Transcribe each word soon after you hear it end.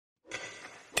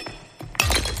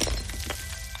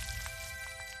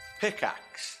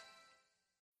Pickaxe.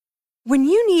 When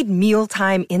you need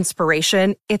mealtime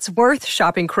inspiration, it's worth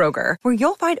shopping Kroger, where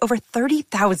you'll find over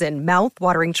 30,000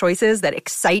 mouth-watering choices that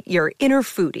excite your inner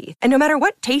foodie. And no matter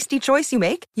what tasty choice you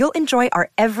make, you'll enjoy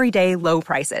our everyday low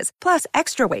prices, plus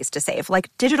extra ways to save,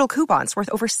 like digital coupons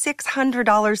worth over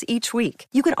 $600 each week.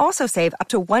 You can also save up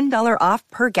to $1 off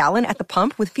per gallon at the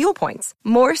pump with fuel points.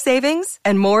 More savings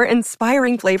and more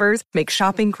inspiring flavors make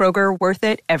shopping Kroger worth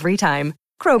it every time.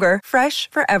 Kroger, fresh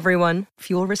for everyone.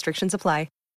 Fuel restrictions apply.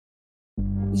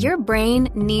 Your brain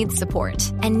needs support,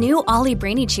 and new Ollie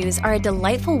Brainy Chews are a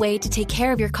delightful way to take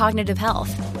care of your cognitive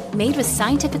health. Made with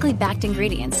scientifically backed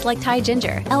ingredients like Thai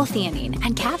ginger, L-theanine,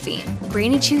 and caffeine,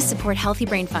 Brainy Chews support healthy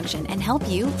brain function and help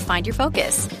you find your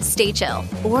focus, stay chill,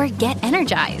 or get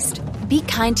energized. Be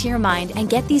kind to your mind and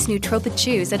get these nootropic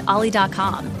chews at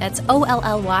ollie.com. That's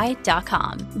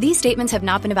OLLY.com. These statements have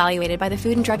not been evaluated by the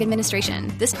Food and Drug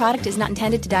Administration. This product is not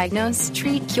intended to diagnose,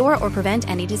 treat, cure, or prevent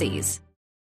any disease.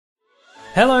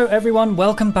 Hello everyone,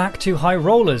 welcome back to High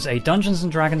Rollers, a Dungeons &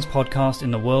 Dragons podcast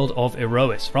in the world of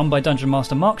Erois, run by Dungeon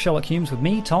Master Mark Sherlock Humes, with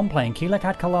me, Tom, playing Keelak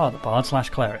Adkalar, the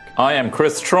Bard/Cleric. I am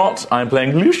Chris Trott, I'm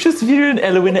playing Lucius Viren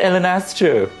Elwin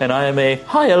Elenastro, and I am a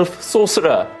High Elf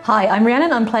Sorcerer. Hi, I'm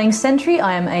Rhiannon, I'm playing Sentry,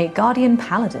 I am a Guardian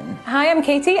Paladin. Hi, I'm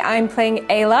Katie, I'm playing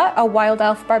Ayla, a Wild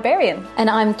Elf Barbarian. And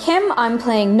I'm Kim, I'm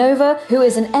playing Nova, who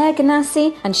is an Air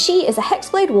Ganassi, and she is a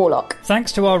Hexblade Warlock.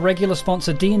 Thanks to our regular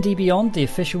sponsor D&D Beyond, the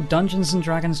official Dungeons &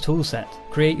 Dragons toolset.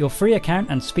 Create your free account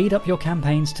and speed up your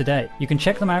campaigns today. You can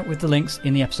check them out with the links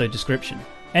in the episode description.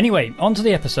 Anyway, on to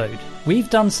the episode. We've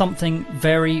done something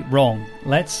very wrong.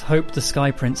 Let's hope the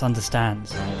Sky Prince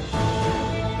understands.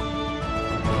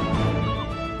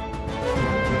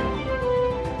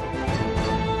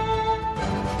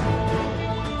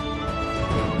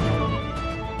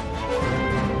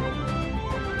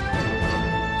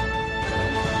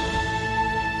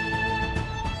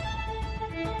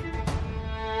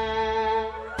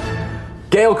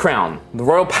 Gale Crown, the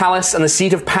royal palace and the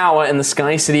seat of power in the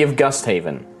Sky City of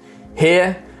Gusthaven.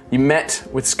 Here, you met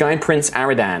with Sky Prince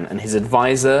Aradan and his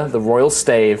advisor, the royal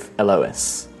stave,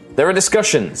 Elois. There are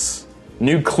discussions,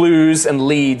 new clues and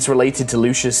leads related to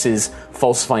Lucius's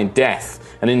falsified death,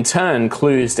 and in turn,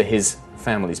 clues to his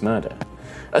family's murder.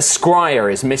 A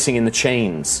scryer is missing in the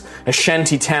chains, a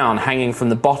shanty town hanging from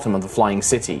the bottom of the flying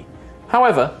city.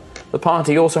 However, the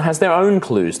party also has their own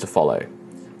clues to follow.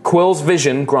 Quill's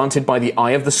vision granted by the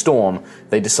Eye of the Storm,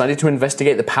 they decided to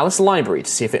investigate the palace library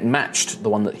to see if it matched the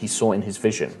one that he saw in his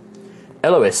vision.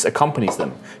 Elois accompanies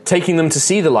them, taking them to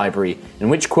see the library, in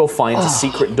which Quill finds a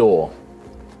secret door.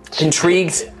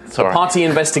 Intrigued, the party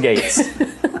investigates,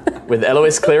 with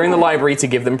Elois clearing the library to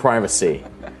give them privacy.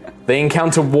 They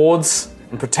encounter wards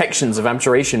and protections of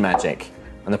abjuration magic,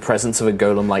 and the presence of a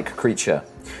golem-like creature.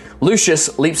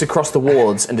 Lucius leaps across the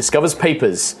wards and discovers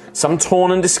papers, some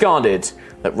torn and discarded,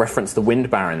 that reference the Wind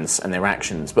Barons and their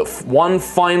actions, but one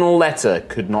final letter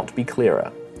could not be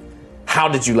clearer. How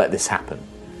did you let this happen?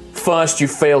 First, you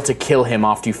failed to kill him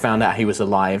after you found out he was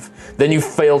alive. Then you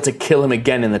failed to kill him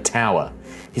again in the tower.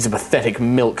 He's a pathetic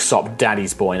milksop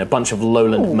daddy's boy and a bunch of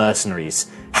lowland mercenaries.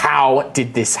 How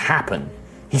did this happen?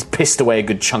 He's pissed away a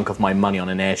good chunk of my money on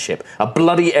an airship, a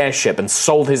bloody airship, and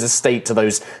sold his estate to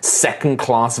those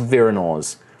second-class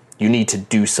Virinors. You need to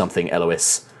do something,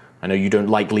 Elois. I know you don't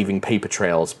like leaving paper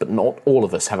trails, but not all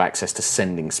of us have access to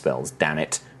sending spells, damn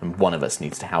it, and one of us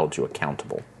needs to hold you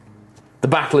accountable. The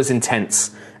battle is intense.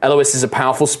 Elois is a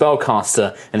powerful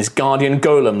spellcaster, and his guardian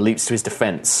golem leaps to his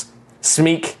defense.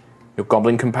 Smeek, your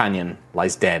goblin companion,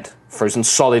 lies dead, frozen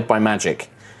solid by magic.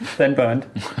 Then burned.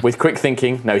 With quick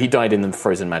thinking, no, he died in the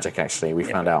frozen magic, actually, we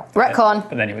found out. Retcon.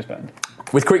 But then he was burned.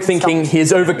 With quick thinking, he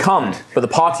is overcome, but the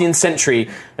party and Sentry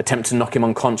attempt to knock him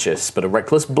unconscious, but a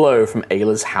reckless blow from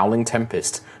Ayla's howling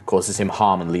tempest causes him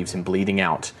harm and leaves him bleeding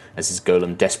out as his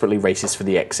golem desperately races for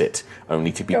the exit,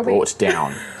 only to be brought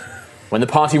down. When the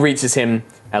party reaches him,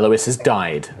 Elois has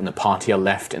died, and the party are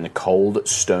left in the cold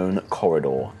stone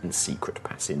corridor and secret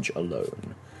passage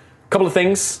alone. Couple of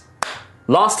things.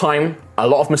 Last time, a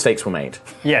lot of mistakes were made.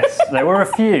 Yes, there were a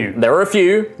few. There were a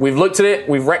few. We've looked at it.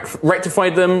 We've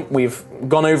rectified them. We've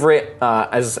gone over it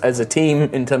as a team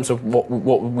in terms of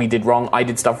what we did wrong. I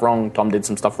did stuff wrong. Tom did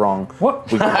some stuff wrong. What?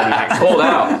 We called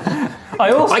out.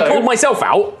 I called myself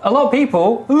out. A lot of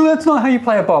people, that's not how you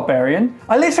play a barbarian.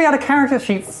 I literally had a character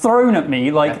sheet thrown at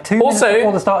me like 2 minutes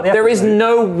before the start of the episode. There is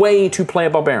no way to play a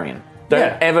barbarian.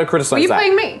 Don't ever criticize that. Were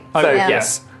you playing me? So,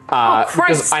 yes.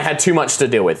 because I had too much to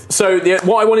deal with. So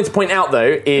what I wanted to point out,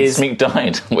 though, is... Smeek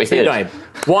died. Weird. Smeek died.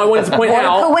 What I wanted to point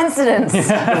out... Coincidence.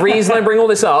 The reason I bring all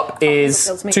this up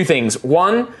is two things.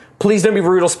 One, please don't be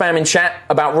rude or spam in chat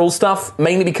about rule stuff,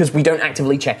 mainly because we don't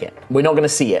actively check it. We're not going to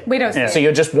see it. We don't see it. So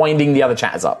you're just winding the other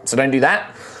chatters up. So don't do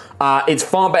that. It's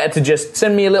far better to just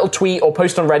send me a little tweet or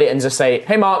post on Reddit and just say,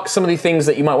 hey Mark, some of the things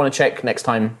that you might want to check next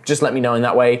time, just let me know in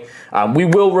that way. We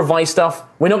will revise stuff.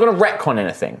 We're not going to retcon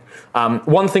anything.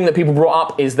 One thing that people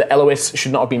brought up is that Elois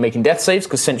should not have been making death saves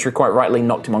because Sentry quite rightly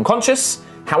knocked him unconscious.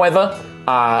 However,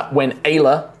 when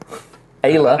Ayla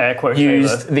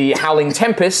used the Howling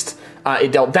Tempest,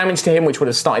 it dealt damage to him, which would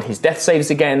have started his death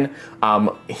saves again.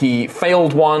 He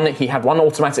failed one. He had one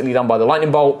automatically done by the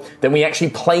lightning bolt. Then we actually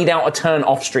played out a turn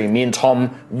off stream. Me and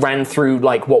Tom ran through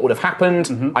like what would have happened.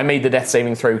 Mm-hmm. I made the death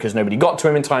saving throw because nobody got to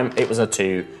him in time. It was a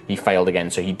 2. He failed again,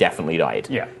 so he definitely died.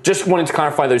 Yeah. Just wanted to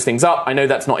clarify those things up. I know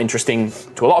that's not interesting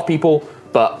to a lot of people,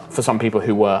 but for some people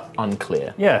who were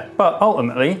unclear. Yeah, but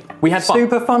ultimately, we had fun.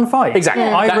 Super fun fight. Exactly.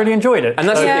 Yeah. I really enjoyed it. And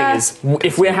that's the thing is,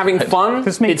 if we're having fun,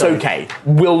 it's okay.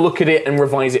 We'll look at it and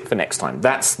revise it for next time.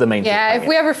 That's the main thing. Yeah, if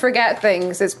we ever forget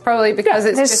things, it's probably because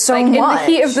it's just so like in the much.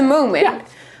 heat of the moment.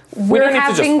 We're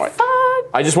having fun.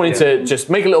 I just wanted to just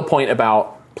make a little point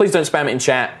about please don't spam it in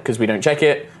chat because we don't check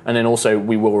it, and then also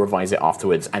we will revise it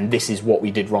afterwards, and this is what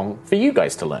we did wrong for you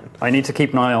guys to learn. I need to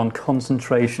keep an eye on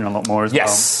concentration a lot more as well.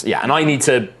 Yes, yeah, and I need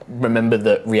to remember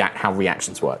how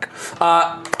reactions work.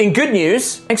 In good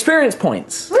news, experience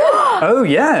points. Oh,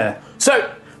 yeah.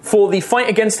 So, for the fight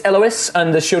against Elois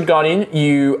and the Shield Guardian,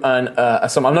 you earn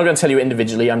some. I'm not going to tell you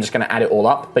individually, I'm just going to add it all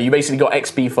up, but you basically got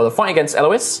XP for the fight against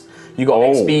Elois, you got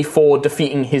XP for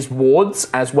defeating his wards,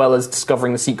 as well as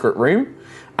discovering the secret room.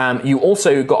 You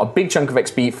also got a big chunk of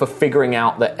XP for figuring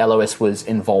out that Elois was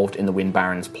involved in the Wind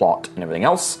Baron's plot and everything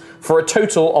else, for a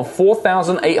total of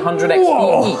 4,800 XP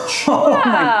each. Oh my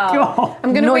god.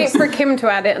 I'm going to wait for Kim to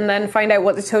add it and then find out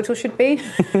what the total should be.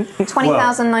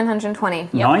 20,920.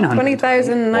 Yep.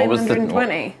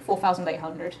 20,920.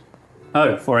 4,800.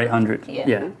 Oh, 4,800.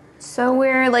 Yeah. So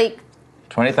we're like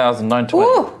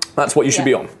 20,920. That's what you should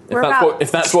be on.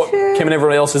 If that's what Kim and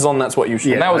everybody else is on, that's what you should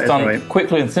be on. And that was done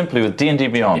quickly and simply with D&D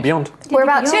Beyond. We're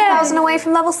about 2,000 away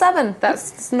from level 7.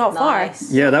 That's not far.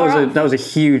 Yeah, that was a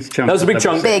huge chunk. That was a big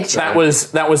chunk. Big chunk.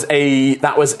 That was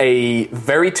a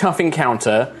very tough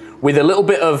encounter with a little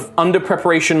bit of under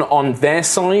preparation on their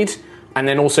side, and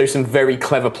then also some very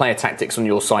clever player tactics on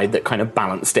your side that kind of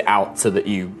balanced it out so that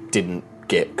you didn't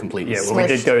get completely well, we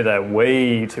did go there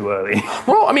way too early.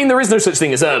 Well, I mean, there is no such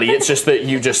thing as early. It's just that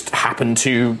you just happened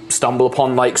to stumble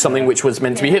upon like something which was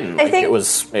meant to be hidden. I think it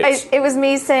was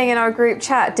me saying in our group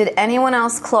chat, did anyone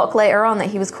else clock later on that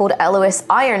he was called Elois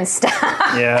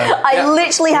Ironstaff? Yeah. I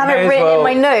literally have it written in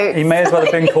my notes. He may as well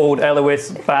have been called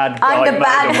Elois Bad Guy. I'm the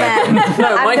bad man.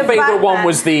 No, my favourite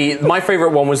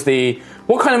one was the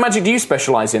what kind of magic do you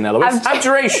specialise in, Elois?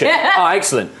 Abjuration. Ah,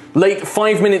 excellent.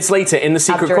 5 minutes later in the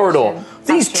secret corridor.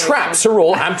 These traps are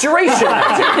all abjuration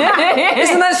magic.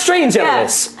 Isn't that strange,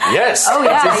 Elois? Yes. Oh,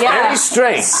 yeah, it's very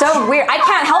strange. So weird. I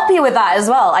can't help you with that as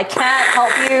well. I can't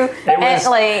help you.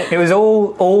 It was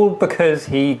all because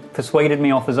he persuaded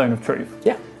me off a zone of truth.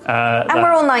 Yeah. And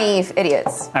we're all naive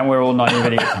idiots.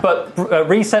 But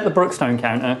reset the Brookstone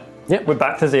counter. Yep. We're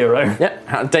back to 0.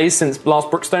 Yep. Days since last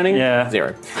Brookstoning? Yeah.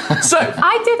 0. So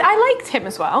I liked him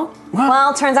as well.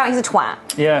 Well, turns out he's a twat.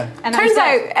 Yeah. And turns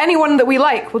out anyone that we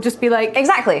like will just be like,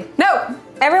 exactly. No.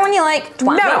 Everyone you like,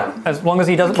 twat. No. As long as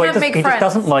he doesn't, he just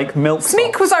doesn't like milk.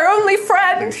 Smeek was our only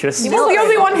friend. He was the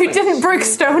only one who didn't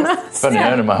Brookstone us. I've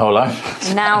known him my whole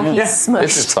life. Now he's smushed.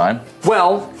 This is fine.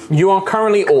 Well, you are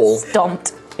currently all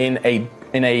stomped in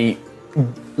a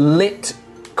lit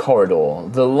corridor.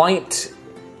 The light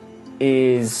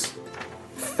is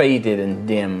faded and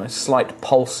dim, a slight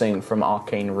pulsing from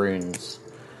arcane runes.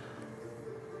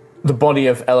 The body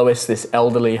of Elois, this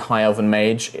elderly high elven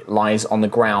mage, it lies on the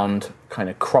ground, kind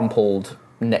of crumpled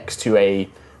next to a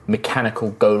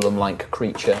mechanical golem-like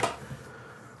creature.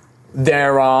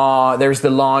 There is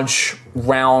the large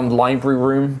round library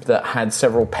room that had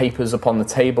several papers upon the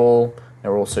table. There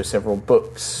are also several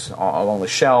books along the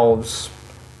shelves.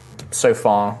 So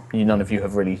far, none of you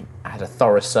have really had a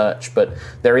thorough search, but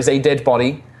there is a dead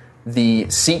body. The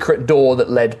secret door that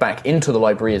led back into the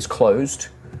library is closed.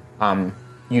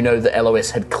 You know that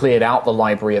Elois had cleared out the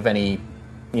library of any,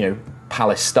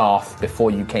 palace staff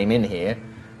before you came in here.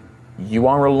 You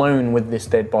are alone with this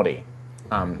dead body.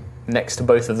 Next to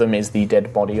both of them is the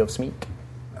dead body of Smeek.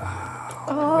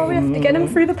 Oh, we have to get him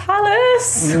through the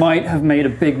palace. We might have made a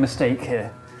big mistake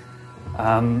here.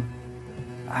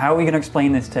 How are we going to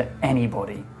explain this to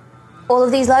anybody? All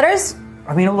of these letters?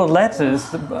 I mean, all the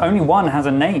letters, only one has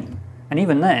a name. And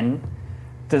even then,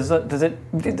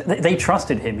 they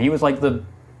trusted him. He was like the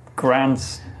grand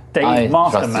stage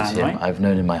mastermind, him. right? I've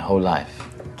known him my whole life.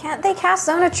 Can't they cast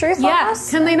Zone of Truth on us?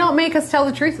 Can they not make us tell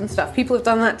the truth and stuff? People have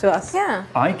done that to us. Yeah.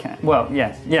 I can. Well,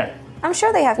 yes, yeah. I'm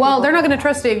sure they have. Well, people. they're not going to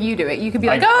trust it if you do it. You could be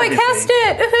like, I cast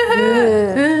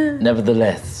it!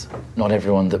 Nevertheless, not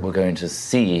everyone that we're going to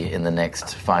see in the next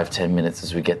 5-10 minutes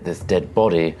as we get this dead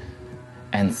body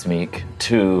and Smeek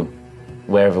to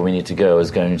wherever we need to go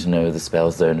is going to know the spell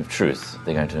Zone of Truth.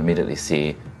 They're going to immediately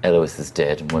see Elois is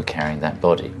dead and we're carrying that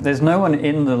body. There's no one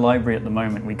in the library at the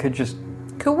moment. We could just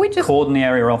cordon the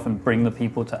area off and bring the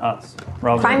people to us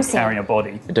rather than carrying a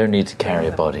body. We don't need to carry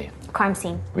a body. Crime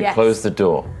scene. We close the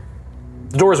door.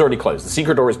 The door is already closed. The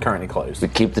secret door is currently closed. We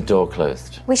keep the door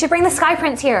closed. We should bring the Sky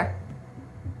Prince here.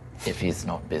 If he's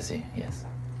not busy, yes.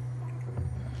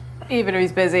 Even if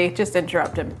he's busy, just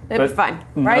interrupt him. It'll be fine,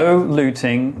 right? No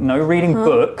looting, no reading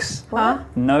books,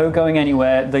 no going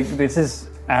anywhere. This is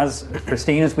as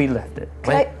pristine as we left it.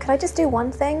 Could I just do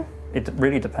one thing? It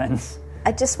really depends.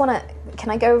 I just want to. Can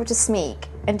I go over to Smeek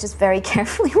and just very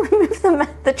carefully remove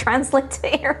the translator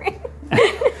earring?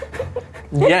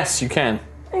 Yes, you can.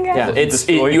 Okay.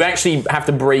 Yeah, you actually have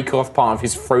to break off part of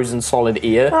his frozen solid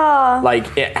ear.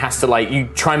 Like it has to you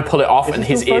try and pull it off, and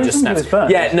his ear just snaps.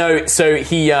 Yeah, no. So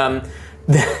he,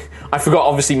 I forgot.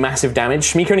 Obviously, massive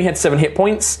damage. Shmeek only had 7 hit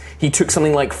points. He took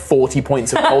something like 40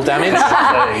 points of cold damage.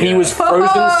 He was frozen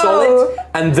solid,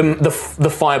 and the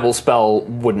fireball spell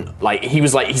wouldn't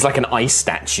he's like an ice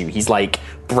statue. He's like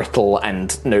brittle,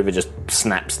 and Nova just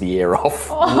snaps the ear off.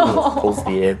 Pulls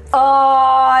the ear. Oh,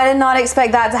 I did not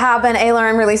expect that to happen. Ayla,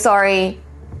 I'm really sorry.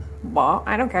 Well,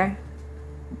 I don't care.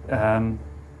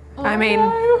 I mean,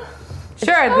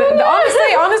 sure.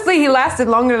 Honestly, he lasted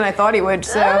longer than I thought he would.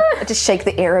 So I just shake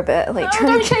the ear a bit.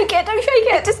 Don't shake it. Don't shake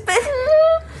it. Just.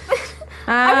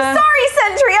 I'm sorry,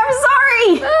 Sentry. I'm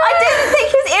sorry. I didn't think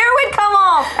his ear would come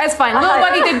off. That's fine. Little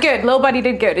buddy did good. Little buddy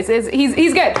did good.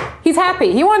 He's good. He's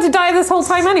happy. He wanted to die this whole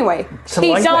time anyway.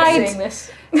 He died.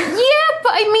 Yeah,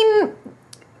 but I mean,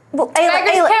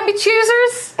 beggars can't be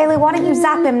choosers. Ayla, why don't you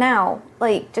zap him now?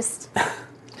 I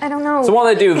don't know. So while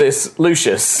they do this,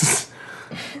 Lucius,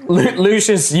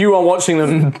 you are watching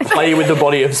them play with the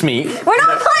body of Smeek. We're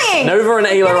not playing! Nova and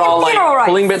Ayla are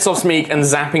pulling bits off Smeek and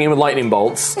zapping him with lightning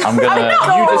bolts. I'm gonna...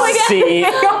 You just see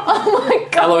Oh my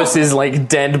god. Elois's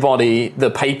dead body, the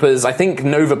papers. I think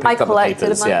Nova picked up the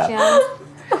papers. A bunch, yeah.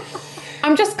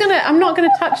 I'm not gonna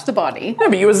touch the body. No,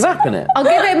 but you were zapping it. I'll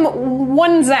give him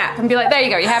one zap and be like, there you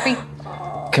go, you happy?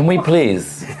 Can we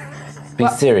please be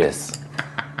serious?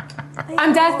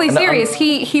 I'm deathly serious.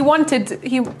 He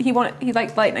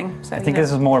liked lightning. So, I think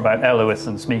this is more about Elois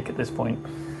and Smeek at this point.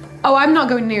 Oh, I'm not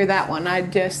going near that one.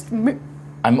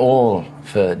 I'm all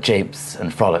for japes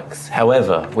and frolics.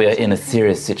 However, we are in a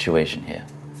serious situation here.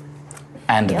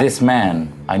 And this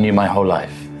man, I knew my whole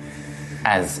life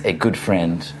as a good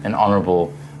friend, an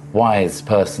honorable, wise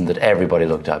person that everybody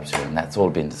looked up to, and that's all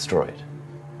been destroyed,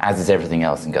 as is everything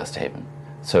else in Gusthaven.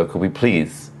 So could we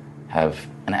please have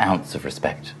an ounce of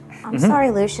respect? I'm sorry,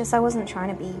 Lucius. I wasn't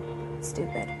trying to be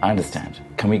stupid. I understand.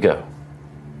 Can we go?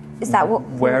 Is that what...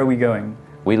 Where are we going?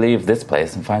 We leave this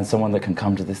place and find someone that can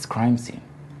come to this crime scene.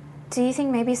 Do you think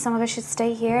maybe some of us should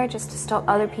stay here just to stop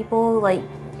other people,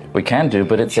 We can do,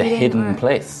 but it's a cheating hidden or-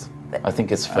 place. I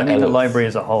think it's for I mean, the Elois. library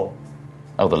as a whole.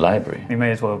 Oh, the library. We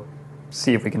may as well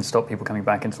see if we can stop people coming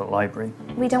back into the library.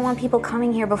 We don't want people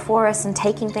coming here before us and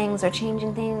taking things or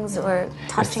changing things or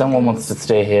touching If someone things. wants to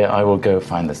stay here, I will go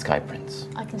find the Sky Prince.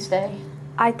 I can stay.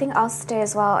 I think I'll stay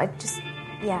as well.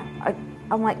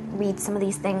 I might read some of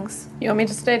these things. You want me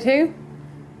to stay too?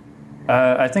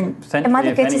 I think It potentially, might be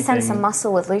if good to anything, send some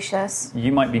muscle with Lucius.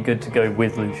 you might be good to go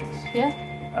with Lucius.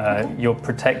 Yeah. Your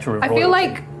protector of I royalty. feel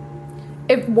like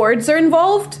if words are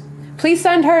involved, please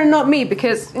send her and not me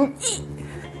because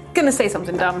gonna say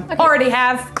something dumb. Already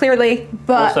have, clearly,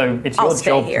 but Also, it's I'll your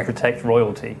stay job here. to protect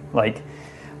royalty.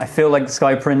 I feel like the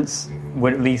Sky Prince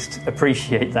would at least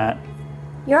appreciate that.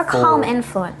 You're a calm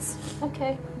influence.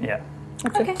 Okay. Yeah.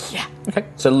 Okay. Okay.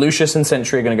 So Lucius and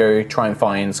Sentry are going to go try and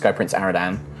find Sky Prince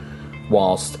Aradan,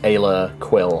 whilst Ayla,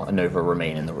 Quill, and Nova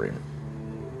remain in the room.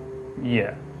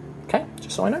 Yeah. Okay,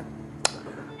 just so I know.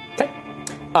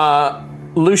 Okay.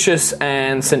 Lucius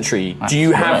and Sentry, do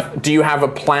you have a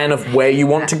plan of where you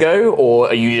want to go, or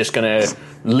are you just going to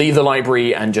leave the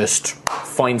library and just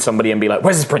find somebody and be like,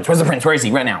 "Where's this prince? Where's the prince? Where is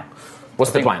he right now?"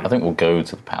 What's the plan? I think we'll go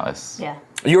to the palace. Yeah.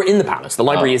 You're in the palace. The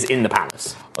library is in the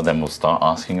palace. Well, then we'll start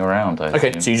asking around. I Okay,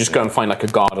 assume. so you just go and find a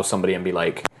guard or somebody and be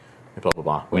like, blah blah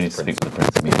blah. We need to speak to the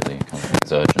prince immediately.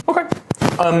 It's urgent. Okay.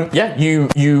 Yeah,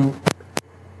 you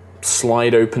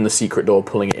slide open the secret door,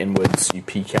 pulling it inwards. You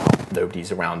peek out.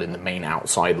 Nobody's around in the main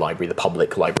outside library, the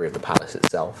public library of the palace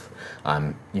itself.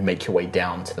 You make your way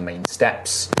down to the main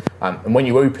steps. And when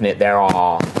you open it,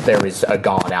 there is a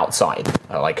guard outside,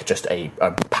 like just a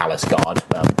palace guard,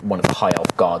 one of the high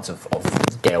elf guards of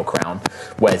Gale Crown,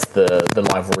 wears the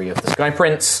livery of the Sky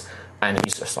Prince, and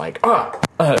he's just like,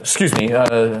 excuse me,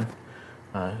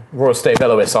 Royal Stave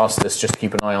Elois asked us just to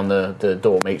keep an eye on the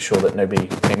door, make sure that nobody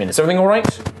came in. Is everything all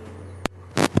right?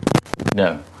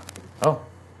 No. Oh.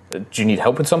 Do you need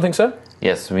help with something, sir?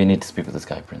 Yes, we need to speak with the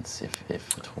Sky Prince,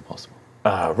 if at all possible.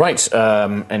 Right.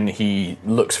 And he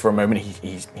looks for a moment.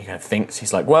 He kind of thinks.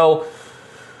 He's like, well,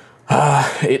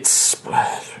 it's...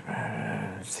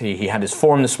 he had his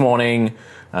forum this morning.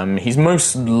 He's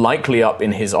most likely up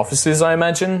in his offices, I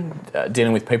imagine,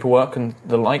 dealing with paperwork and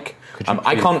the like.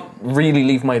 I can't really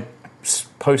leave my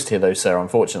post here, though, sir,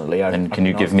 unfortunately. And can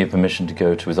you give me permission to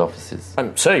go to his offices?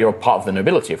 Sir, you're part of the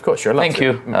nobility, of course. You're allowed Thank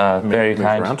you. Very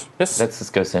kind. Around. Yes. Let's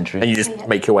just go Sentry. And you just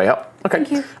make your way up. Okay.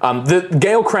 Thank you. The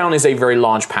Gale Crown is a very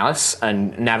large palace,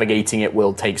 and navigating it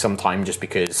will take some time just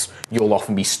because you'll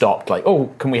often be stopped, like, oh,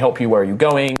 can we help you? Where are you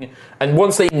going? And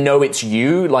once they know it's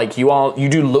you, like, you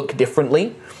do look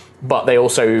differently, but they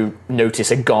also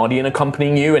notice a guardian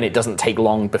accompanying you, and it doesn't take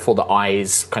long before the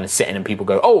eyes kind of set in and people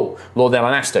go, oh, Lord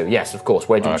Elanasto, yes, of course,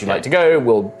 where would you like to go?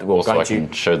 We'll also, guide you. I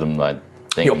can show them my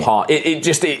thing. Your part.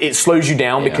 It slows you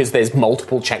down because there's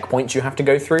multiple checkpoints you have to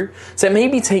go through. So it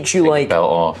maybe takes you like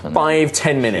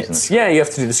 5-10 minutes. Yeah, you have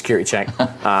to do the security check.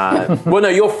 Well, no,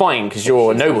 you're fine because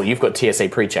you're noble. You've got TSA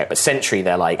pre-check, but Sentry,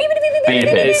 they're like,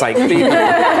 it's like beep,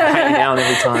 pat you down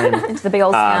every time. Into the big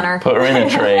old scanner. Put her in a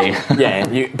tray.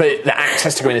 Yeah, but the axe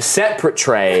has to go in a separate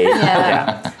tray.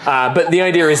 Yeah. But the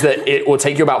idea is that it will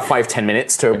take you about 5-10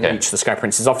 minutes to reach the Sky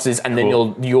Prince's offices, and then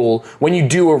you'll when you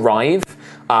do arrive,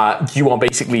 you are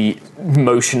basically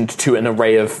motioned to an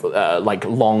array of like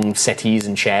long settees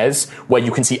and chairs where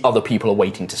you can see other people are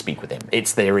waiting to speak with him.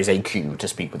 There is a queue to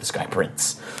speak with the Sky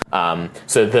Prince.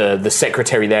 So the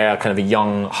secretary there, kind of a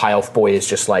young high elf boy, is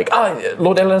just like,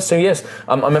 Lord Elanasto, yes.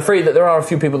 I'm afraid that there are a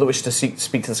few people that wish to speak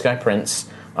to the Sky Prince.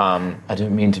 I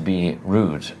don't mean to be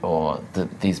rude or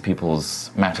that these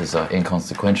people's matters are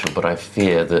inconsequential, but I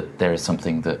fear that there is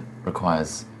something that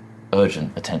requires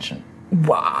urgent attention.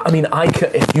 Well, I mean,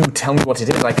 if you tell me what it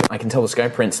is, I can tell the Sky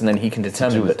Prince, and then he can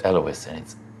determine. To do with Elois, and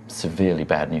it's severely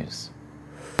bad news.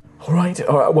 All right.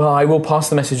 Well, I will pass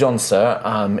the message on,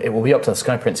 sir. It will be up to the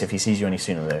Sky Prince if he sees you any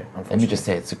sooner, though. Let me just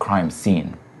say, it's a crime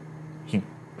scene.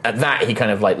 At that, he kind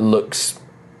of like looks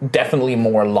definitely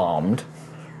more alarmed,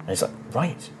 and he's like,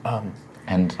 right.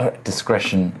 And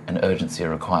discretion and urgency are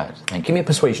required. Thank you. Give me a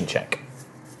persuasion check,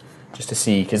 just to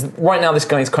see, because right now this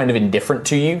guy's kind of indifferent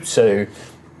to you, so.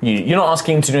 You're not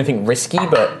asking him to do anything risky,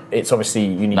 but it's obviously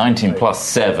you need 19 plus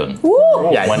 7.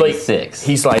 Woo! Yeah, 26.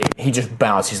 He's like, he just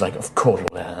bows. He's like, of course,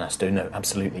 Lord Elanasto, no,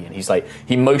 absolutely. And he's like,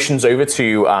 he motions over to,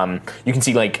 you can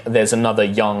see like there's another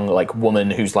young like woman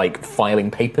who's like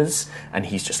filing papers, and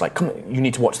he's just like, come on, you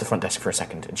need to watch the front desk for a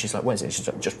second. And she's like, where's it? She's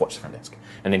like, just watch the front desk.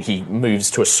 And then he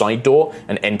moves to a side door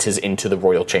and enters into the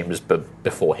royal chambers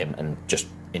before him, and just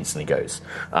instantly goes.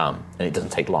 And it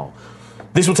doesn't take long.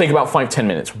 This will take about 5-10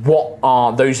 minutes. What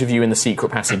are those of you in the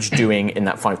secret passage doing in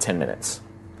that 5-10 minutes?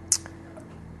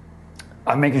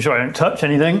 I'm making sure I don't touch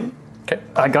anything. Okay.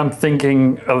 Like, I'm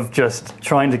thinking of just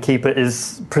trying to keep it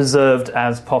as preserved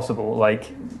as possible,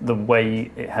 like the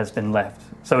way it has been left.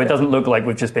 So it doesn't look like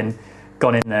we've just been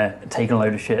gone in there, taken a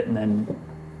load of shit, and then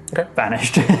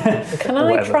vanished. Can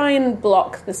I try and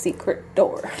block the secret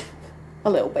door a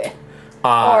little bit?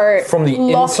 Or from the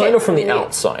inside or from the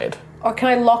outside? Or can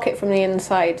I lock it from the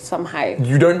inside somehow?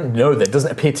 You don't know. There doesn't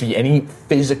appear to be any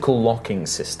physical locking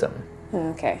system.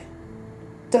 Okay.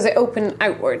 Does it open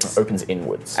outwards? It opens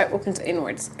inwards. It opens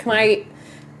inwards. Can I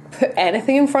put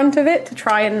anything in front of it to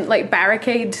try and like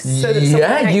barricade so that someone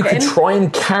can't you get could in? try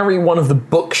and carry one of the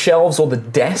bookshelves or the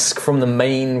desk from the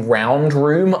main round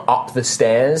room up the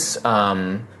stairs. Be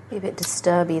a bit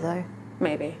disturby though.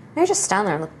 Maybe. Maybe just stand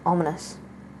there and look ominous.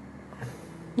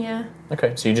 Yeah.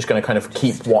 Okay, so you're just going to kind of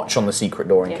keep watch on the secret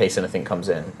door in case anything comes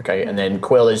in. Okay, and then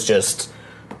Quill is just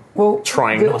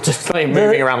trying not to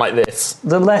moving around like this.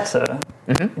 The letter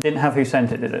didn't have who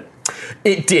sent it, did it?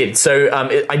 It did. So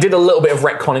I did a little bit of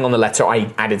retconning on the letter.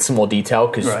 I added some more detail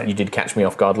because you did catch me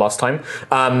off guard last time.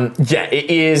 It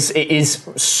is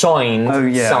signed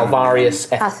Salvarius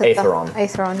Aetheron.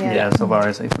 Aetheron, yeah. Yeah,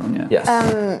 Salvarius Aetheron, yeah.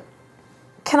 Yes.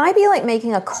 Can I be like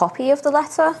making a copy of the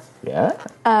letter? Yeah.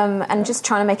 And just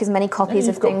trying to make as many copies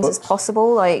of things as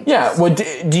possible. Like. Yeah. Well,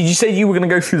 did you say you were going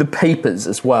to go through the papers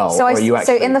as well? So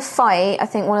in the fight, I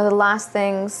think one of the last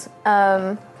things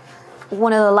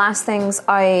one of the last things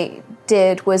I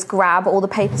did was grab all the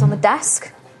papers on the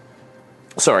desk.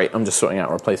 Sorry, I'm just sorting out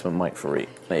a replacement mic for Reed.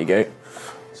 There you go.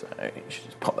 So you should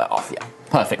just pop that off. Yeah,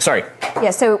 perfect. Sorry.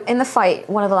 Yeah. So in the fight,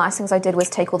 one of the last things I did was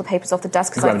take all the papers off the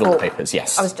desk because I grabbed all the papers.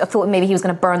 Yes. I thought maybe he was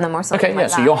going to burn them or something. Okay. Yeah. Like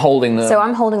So that. you're holding them. So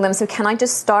I'm holding them. So can I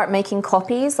just start making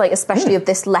copies, like especially of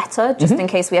this letter, just in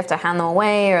case we have to hand them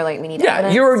away or like we need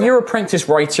evidence? You're a apprentice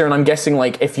writer, and I'm guessing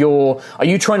like if are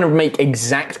you trying to make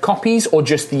exact copies or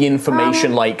just the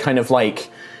information, like kind of like.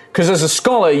 Because as a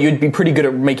scholar, you'd be pretty good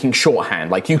at making shorthand.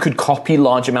 Like, you could copy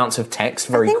large amounts of text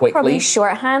very quickly. Probably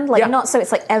shorthand, like not so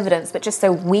it's like evidence, but just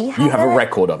so we have You have a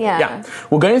record of it. Yeah.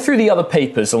 Well, going through the other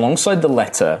papers alongside the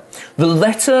letter,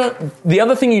 the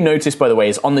other thing you notice, by the way,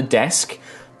 is on the desk,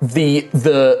 the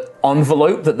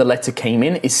envelope that the letter came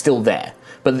in is still there.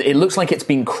 But it looks like it's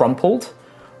been crumpled.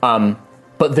 But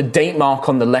the date mark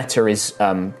on the letter is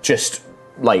just,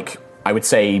 like, I would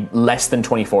say less than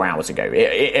 24 hours ago.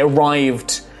 It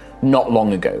arrived not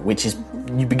long ago, which is,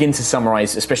 you begin to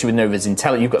summarize, especially with Nova's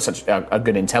intelligence, you've got such a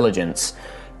good intelligence.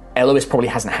 Elois probably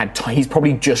hasn't had time, he's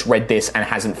probably just read this and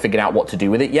hasn't figured out what to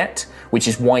do with it yet, which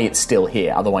is why it's still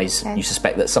here. Otherwise, you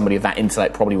suspect that somebody of that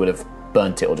intellect probably would have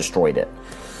burnt it or destroyed it.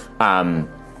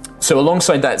 So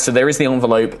alongside that, so there is the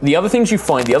envelope. The other things you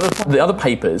find, the other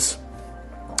papers,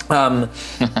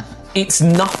 it's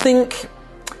nothing.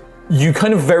 You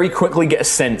kind of very quickly get a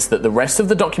sense that the rest of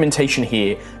the documentation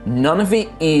here, none of it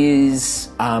is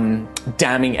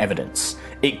damning evidence.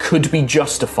 It could be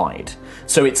justified.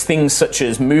 So it's things such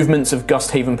as movements of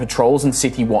Gusthaven patrols and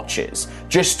city watches.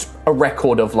 Just a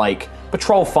record of like,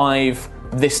 Patrol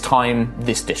 5, this time,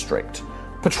 this district.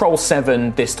 Patrol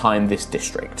 7, this time, this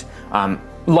district.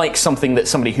 Like something that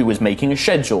somebody who was making a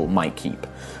schedule might keep.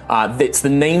 It's the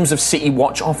names of city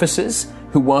watch officers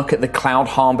who work at the Cloud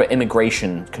Harbor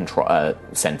Immigration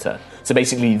Center. So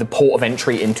basically the port of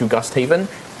entry into Gusthaven,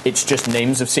 it's just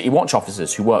names of city watch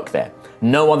officers who work there.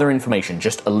 No other information,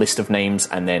 just a list of names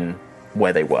and then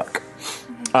where they work.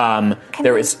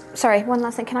 Sorry, one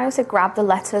last thing. Can I also grab the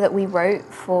letter that we wrote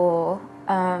for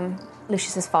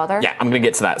Lucius's father? Yeah, I'm going to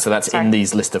get to that. So that's in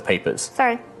these list of papers.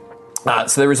 Sorry.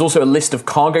 So there is also a list of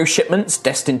cargo shipments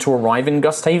destined to arrive in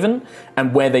Gusthaven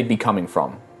and where they'd be coming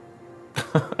from.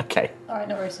 Okay. All right,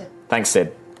 no worries, Sid. Thanks,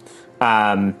 Sid.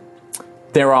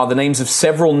 There are the names of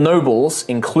several nobles,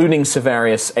 including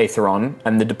Severius Aetheron,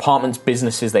 and the department's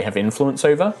businesses they have influence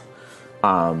over.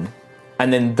 And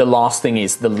then the last thing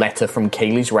is the letter from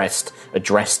Kaylee's Rest,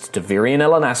 addressed to Virion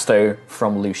Elanasto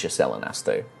from Lucius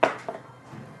Elanasto.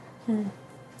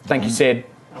 Thank you, Sid.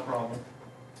 No problem.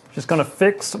 Just going to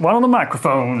fix one on the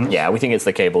microphone. Yeah, we think it's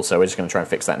the cable, so we're just going to try and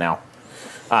fix that now.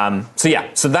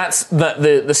 So that's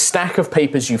the stack of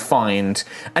papers you find,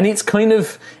 and it's kind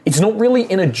of, it's not really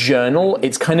in a journal,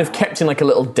 it's kind of kept in like a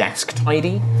little desk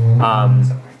tidy,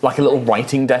 like a little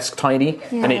writing desk tidy,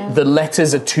 and the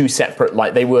letters are two separate,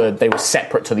 like they were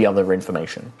separate to the other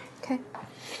information. Okay.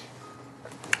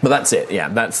 But that's it, yeah,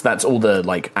 that's all the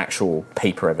like actual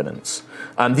paper evidence.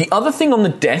 The other thing on the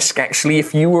desk, actually,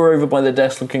 if you were over by the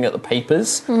desk looking at the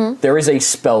papers, there is a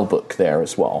spell book there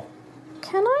as well.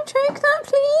 Can I take that,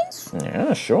 please?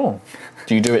 Yeah, sure.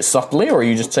 Do you do it subtly, or are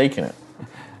you just taking it?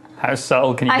 How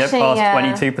subtle can you get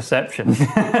past 22 perception?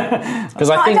 Because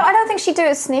I don't think she'd do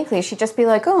it sneakily. She'd just be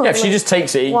like, oh. Yeah, if she just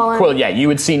takes it. Well, yeah, you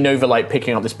would see Nova like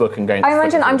picking up this book and going. I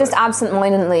imagine I'm just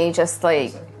absent-mindedly just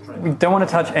like. We don't want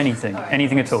to touch anything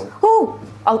at all. Oh,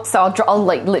 I'll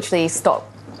like literally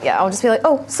stop. Yeah, I'll just be like,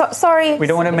 oh, sorry. We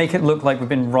don't want to make it look like we've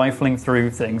been rifling through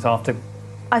things after.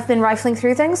 I've been rifling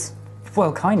through things?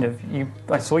 Well, kind of.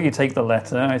 I saw you take the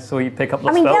letter. I saw you pick up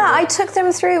the spell. I mean, yeah, I took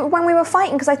them through when we were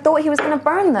fighting because I thought he was going to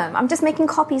burn them. I'm just making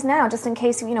copies now, just in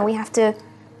case we have to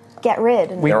get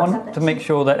rid. We want to make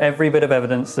sure that every bit of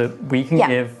evidence that we can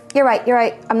give. You're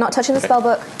right. I'm not touching the spell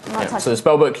book. So the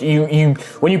spell book, you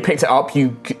when you picked it up,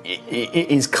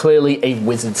 it is clearly a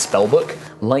wizard spell book,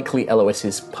 likely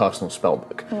Elois's personal spell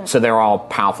book. So there are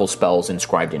powerful spells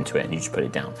inscribed into it, and you just put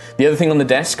it down. The other thing on the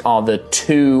desk are the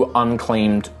two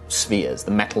unclaimed spheres,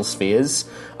 the metal spheres.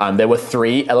 There were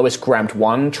 3. Elois grabbed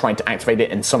one, tried to activate it,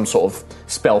 and some sort of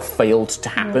spell failed to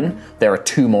happen. There are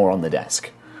 2 more on the desk.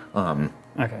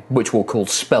 Okay. Which we'll call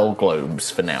spell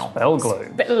globes for now. Spell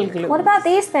globes. What about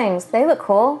these things? They look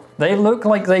cool. They look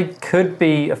like they could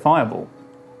be a fireball.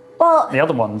 Well, the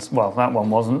other ones, well, that one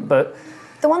wasn't, but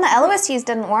the one that Elois used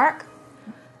didn't work.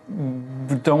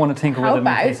 We don't want to tinker with them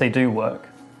in case they do work.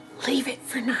 Leave it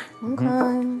for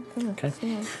now. Okay.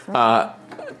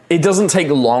 It doesn't take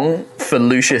long for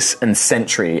Lucius and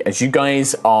Sentry as you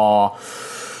guys are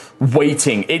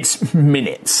waiting. It's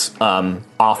minutes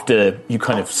after you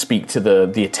kind of speak to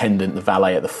the attendant, the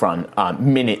valet at the front.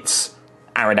 Minutes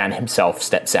Aradan himself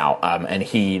steps out, and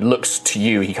he looks to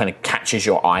you. He kind of catches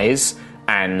your eyes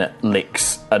and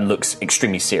looks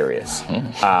extremely serious.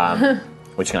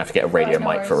 We're just going to have to get a radio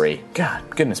mic for Ree. God,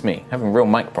 goodness me, having real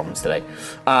mic problems today.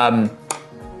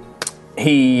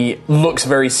 He looks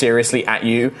very seriously at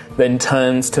you, then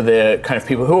turns to the kind of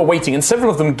people who are waiting, and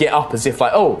several of them get up as if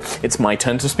like, oh, it's my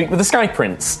turn to speak with the Sky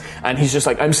Prince. And he's just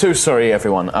like, I'm so sorry,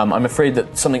 everyone. I'm afraid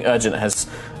that something urgent has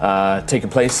taken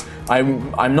place.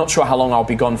 I'm not sure how long I'll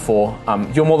be gone for.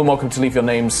 You're more than welcome to leave your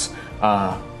names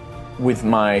with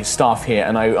my staff here,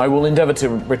 and I will endeavour to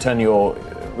return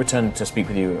to speak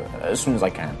with you as soon as I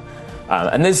can.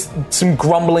 And there's some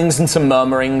grumblings and some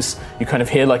murmurings. You kind of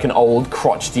hear like an old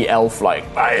crotchety elf like,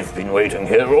 I've been waiting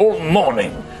here all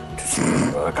morning.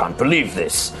 I can't believe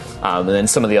this. And then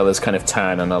some of the others kind of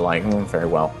turn and are like, very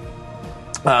well.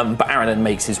 But Aradan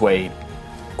makes his way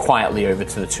quietly over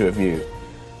to the two of you.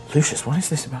 Lucius, what is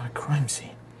this about a crime scene?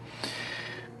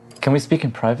 Can we speak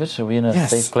in private? Are we in a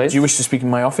safe place? Do you wish to speak in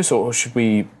my office, or should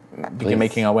we begin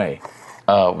making our way?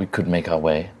 We could make our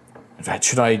way.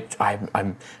 Should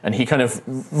and he kind of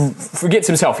forgets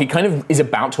himself. He kind of is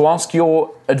about to ask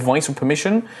your advice or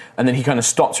permission, and then he kind of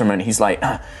stops for a moment. He's like,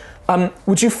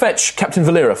 would you fetch Captain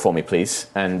Valera for me, please?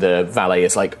 And the valet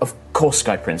is like, of course,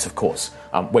 Sky Prince, of course.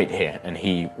 Wait here. And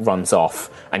he runs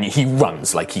off, and he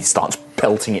runs, like he starts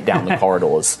pelting it down the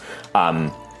corridors.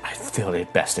 I feel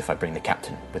it best if I bring the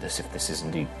captain with us if this is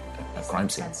indeed a crime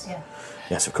scene. Yeah.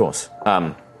 Yes, of course.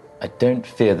 I don't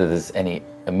fear that there's any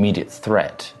immediate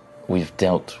threat. We've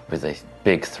dealt with a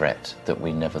big threat that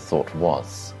we never thought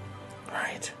was.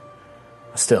 Right.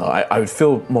 Still, I would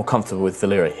feel more comfortable with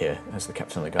Valera here as the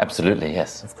captain of the guard. Absolutely,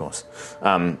 yes. Of course.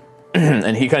 And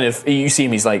he kind of, you see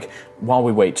him, he's like, while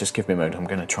we wait, just give me a moment, I'm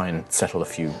going to try and settle a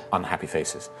few unhappy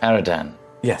faces. Aradan.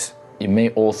 Yes? You may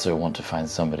also want to find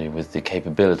somebody with the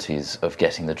capabilities of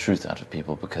getting the truth out of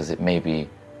people, because it may be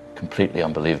completely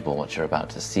unbelievable what you're about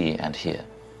to see and hear.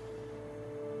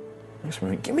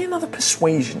 Give me another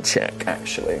persuasion check,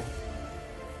 actually.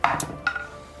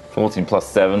 14 plus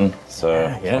 7,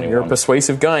 so... Yeah, you're a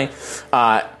persuasive guy.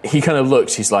 He kind of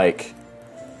looks, he's like,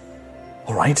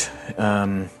 all right.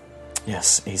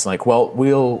 Yes, he's like, well,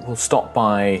 we'll stop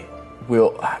by.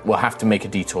 We'll have to make a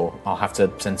detour. I'll have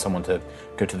to send someone to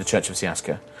go to the Church of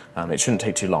Siaska. It shouldn't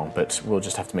take too long, but we'll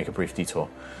just have to make a brief detour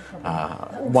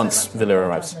once Valera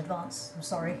arrives. In advance. I'm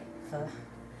sorry for...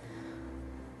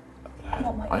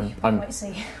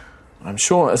 I'm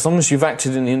sure, as long as you've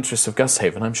acted in the interests of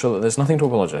Gusthaven, I'm sure that there's nothing to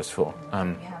apologise for.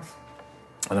 And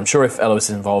I'm sure if Elois is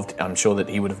involved, I'm sure that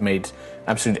he would have made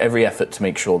absolutely every effort to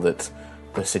make sure that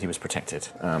the city was protected.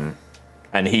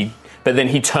 But then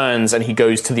he turns and he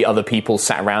goes to the other people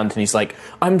sat around and he's like,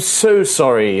 I'm so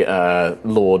sorry,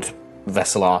 Lord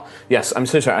Vesselar. Yes, I'm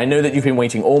so sorry. I know that you've been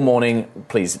waiting all morning.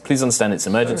 Please understand it's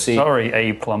emergency. So sorry,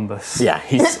 A. Plumbus. Yeah,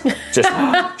 he's just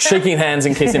shaking hands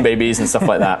and kissing babies and stuff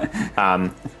like that.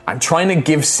 I'm trying to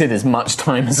give Sid as much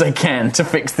time as I can to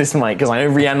fix this mic, because I know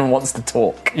Rhiannon wants to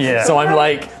talk. Yeah. So I'm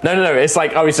like, no. It's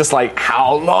like, I was just like,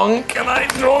 how long can I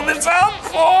draw this out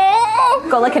for?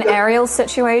 Got like an aerial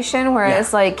situation where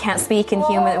it's like, can't speak in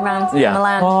human around in the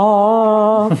land.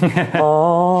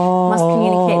 Must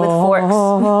communicate with forks.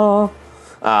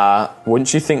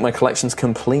 Wouldn't you think my collection's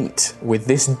complete with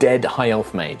this dead high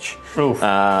elf mage? Oof.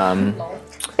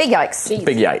 Big yikes.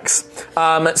 Big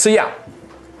yikes. So yeah,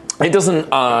 it doesn't.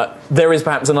 There is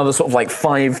perhaps another sort of like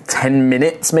 5-10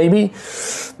 minutes maybe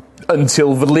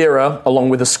until Valera, along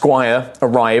with a squire,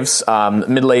 arrives.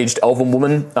 Middle-aged elven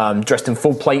woman, dressed in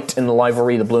full plate in the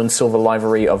livery, the blue and silver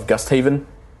livery of Gusthaven.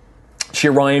 She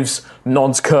arrives,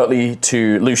 nods curtly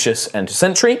to Lucius and to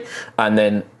Sentry, and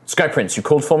then, Sky Prince, you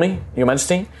called for me, Your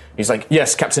Majesty? He's like,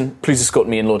 yes, Captain, please escort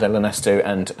me and Lord Elenesto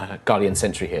and Guardian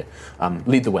Sentry here.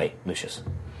 Lead the way, Lucius.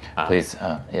 Please,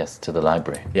 yes, to the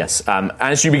library. Yes.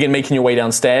 As you begin making your way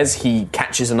downstairs, he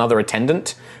catches another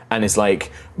attendant and is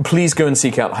like, please go and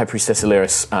seek out High Priestess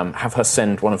Illyris. Have her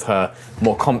send one of her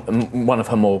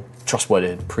more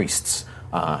trustworthy priests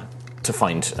to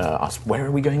find us. Where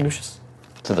are we going, Lucius?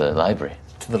 To the library.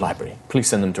 To the library. Please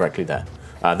send them directly there.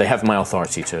 They have my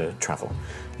authority to travel.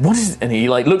 What is? And he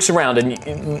like looks around, and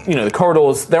the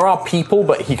corridors. There are people,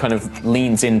 but he kind of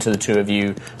leans into the two of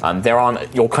you.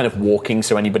 You're kind of walking,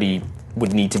 so anybody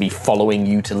would need to be following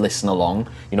you to listen along.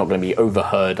 You're not going to be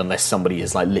overheard unless somebody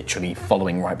is like literally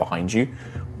following right behind you.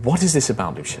 What is this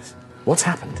about, Lucius? What's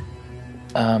happened?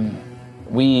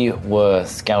 We were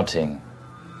scouting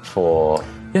for...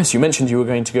 Yes, you mentioned you were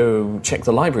going to go check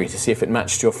the library to see if it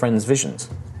matched your friend's visions.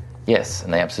 Yes,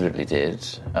 and they absolutely did.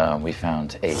 We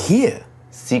found a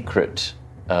secret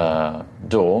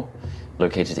door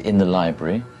located in the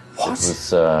library It was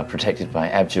protected by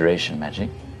abjuration magic.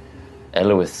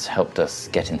 Elois helped us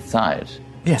get inside.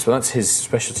 Yes, well, that's his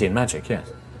specialty in magic, yes.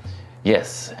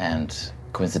 Yes, and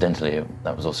coincidentally,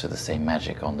 that was also the same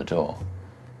magic on the door.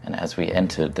 And as we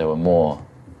entered, there were more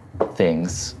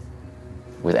things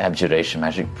with abjuration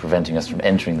magic preventing us from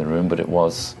entering the room, but it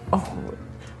was... Oh,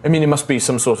 I mean, it must be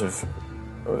some sort of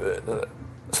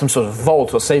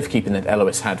vault or safekeeping that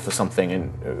Elois had for something.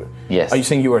 And yes. Are you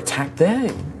saying you were attacked there?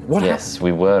 What Yes, happened?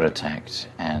 we were attacked,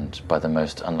 and by the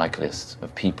most unlikeliest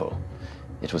of people.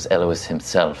 It was Elois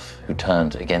himself who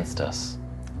turned against us.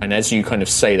 And as you kind of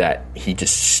say that, he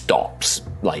just stops,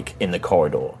 like, in the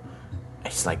corridor.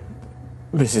 It's like,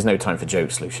 this is no time for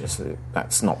jokes, Lucius.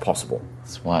 That's not possible.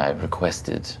 That's why I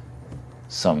requested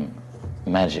some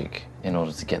magic in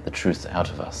order to get the truth out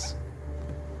of us.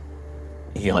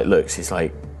 He, like, looks, he's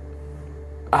like,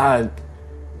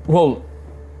 well,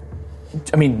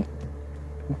 I mean,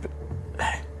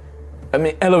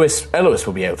 Elois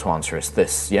will be able to answer us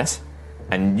this, yes?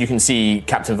 And you can see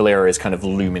Captain Valera is kind of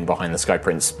looming behind the Sky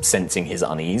Prince, sensing his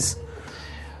unease.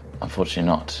 Unfortunately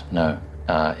not, no.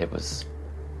 It was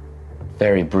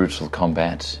very brutal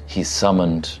combat. He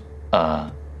summoned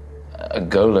a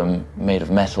golem made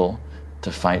of metal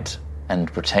to fight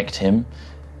and protect him,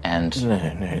 and...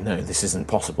 No, this isn't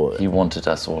possible. He wanted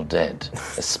us all dead,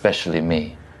 especially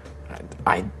me.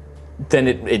 Then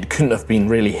it couldn't have been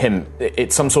really him.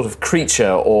 It's some sort of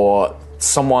creature or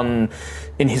someone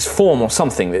in his form or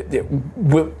something.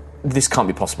 This can't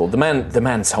be possible. The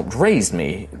man's helped raise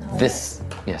me. No.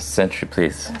 Yes, Sentry,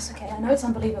 please. That's okay. I know it's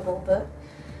unbelievable, but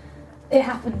it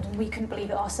happened and we couldn't believe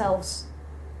it ourselves.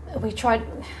 We tried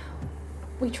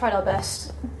our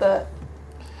best, but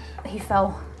he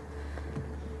fell.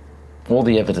 All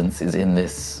the evidence is in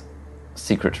this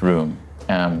secret room.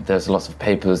 There's lots of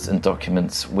papers and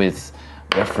documents with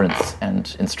reference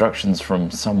and instructions from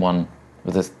someone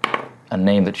with a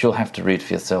name that you'll have to read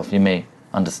for yourself. You may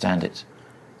understand it.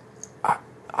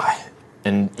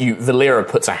 Valera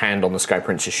puts a hand on the Sky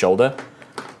Prince's shoulder.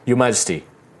 Your Majesty,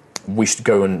 we should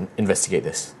go and investigate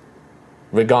this.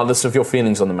 Regardless of your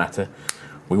feelings on the matter,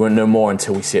 we won't know more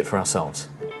until we see it for ourselves.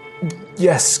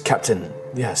 Yes, Captain,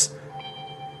 yes.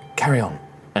 Carry on.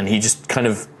 And he just kind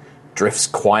of drifts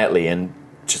quietly and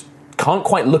just can't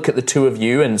quite look at the two of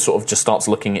you and sort of just starts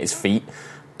looking at his feet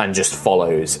and just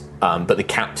follows. But the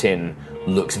captain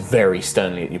looks very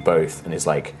sternly at you both and is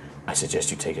like, I suggest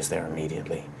you take us there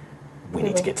immediately. We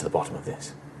need to get to the bottom of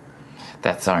this.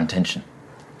 That's our intention.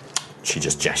 She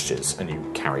just gestures and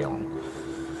you carry on.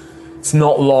 It's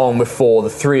not long before the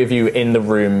three of you in the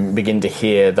room begin to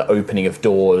hear the opening of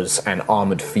doors and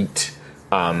armoured feet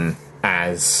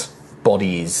as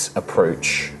bodies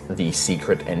approach the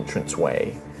secret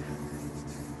entranceway.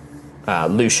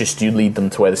 Lucius, do you lead them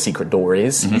to where the secret door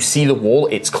is? Mm-hmm. You see the wall,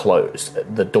 it's closed.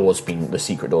 The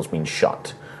secret door's been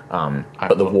shut.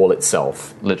 But the wall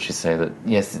itself... Literally say that,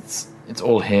 yes, it's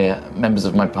all here. Members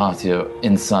of my party are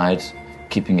inside,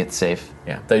 keeping it safe.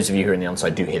 Yeah, those of you who are on the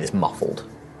outside do hear this muffled.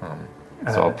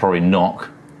 So I'll probably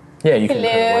knock. Yeah, you can...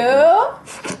 Hello?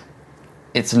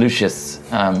 It's Lucius.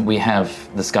 We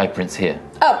have the Sky Prince here.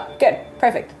 Oh, good.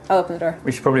 Perfect. I'll open the door.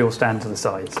 We should probably all stand to the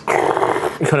sides.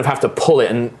 You kind of have to pull it,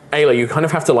 and Ayla, you kind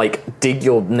of have to, like, dig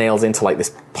your nails into, like,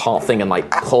 this part thing and, like,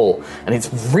 pull. And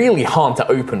it's really hard to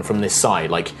open from this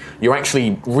side. Like, you're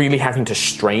actually really having to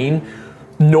strain.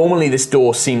 Normally this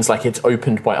door seems like it's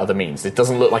opened by other means. It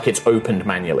doesn't look like it's opened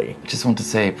manually. I just want to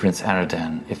say, Prince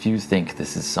Aradan, if you think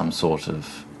this is some sort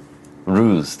of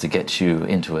ruse to get you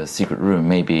into a secret room,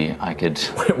 maybe I could...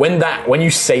 When you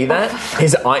say that,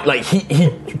 his eye, like, he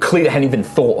clearly hadn't even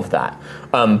thought of that.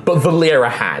 But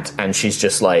Valera had, and she's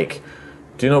just like,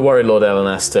 do not worry, Lord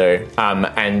Elenasto.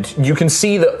 And you can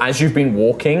see that as you've been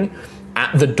walking,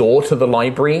 at the door to the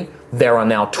library, there are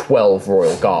now 12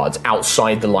 royal guards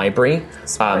outside the library.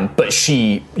 But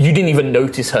you didn't even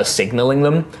notice her signaling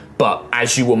them. But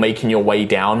as you were making your way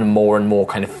down, more and more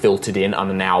kind of filtered in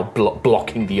and are now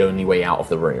blocking the only way out of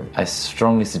the room. I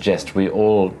strongly suggest we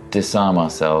all disarm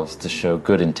ourselves to show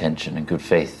good intention and good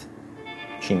faith.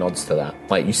 She nods to that.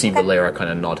 Like, you see Valera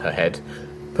kind of nod her head.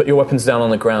 Put your weapons down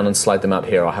on the ground and slide them out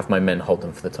here. I'll have my men hold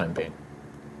them for the time being.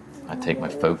 I take my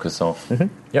focus off. Mm-hmm.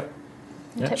 Yep.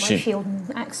 Take my shield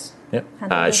and axe.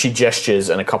 Yep. She gestures,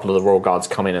 and a couple of the royal guards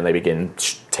come in, and they begin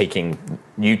taking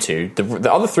you two. The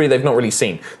other three they've not really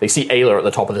seen. They see Ayla at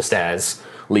the top of the stairs,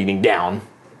 leaning down,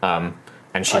 and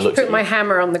she looks. Put my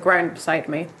hammer on the ground beside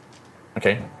me.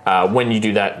 Okay. When you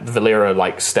do that,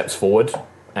 Valera steps forward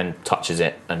and touches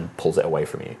it and pulls it away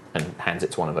from you and hands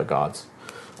it to one of her guards,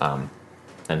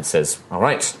 and says, "All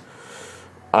right.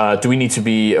 Do we need to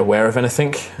be aware of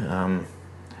anything?"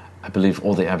 I believe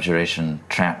all the abjuration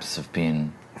traps have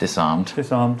been disarmed.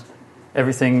 Disarmed.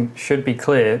 Everything should be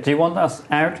clear. Do you want us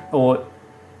out, or...?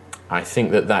 I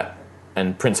think that...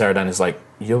 And Prince Aradan is like,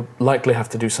 you'll likely have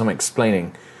to do some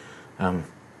explaining.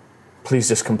 Please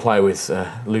just comply with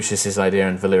Lucius's idea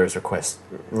and Valera's request.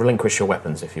 Relinquish your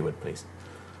weapons, if you would, please.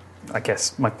 I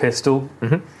guess my pistol.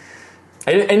 Mm-hmm.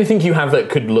 Anything you have that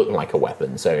could look like a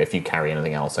weapon. So if you carry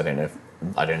anything else, I don't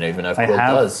even know if Quill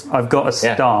does. I've got a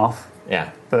staff.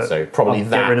 Yeah. But so probably I'll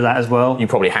get rid of that as well. You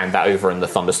probably hand that over in the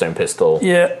Thunderstone pistol.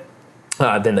 Yeah.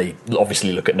 Then they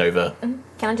obviously look at Nova.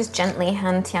 Can I just gently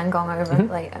hand Tiangong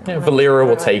over? Valera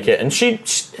will take it, and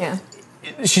she's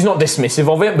not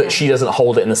dismissive of it, but she doesn't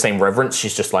hold it in the same reverence.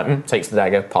 She's just like, takes the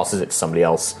dagger, passes it to somebody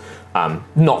else,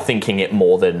 not thinking it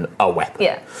more than a weapon.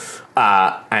 Yeah.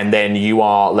 And then you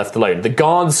are left alone. The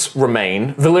guards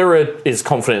remain. Valera is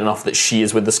confident enough that she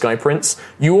is with the Sky Prince.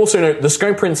 You also know the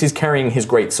Sky Prince is carrying his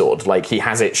greatsword, like he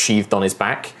has it sheathed on his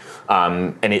back,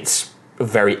 and it's a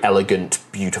very elegant,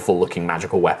 beautiful-looking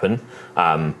magical weapon.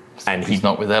 And he's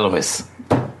not with Elois.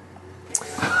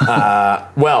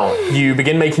 Well, you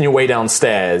begin making your way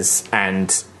downstairs,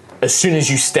 and as soon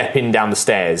as you step in down the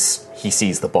stairs, he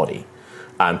sees the body.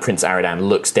 Prince Aradan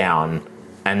looks down,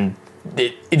 and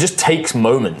it just takes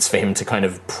moments for him to kind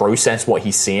of process what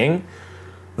he's seeing.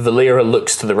 Valera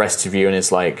looks to the rest of you and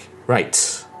is like,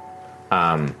 right,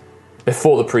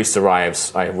 before the priest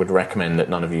arrives, I would recommend that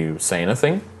none of you say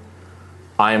anything.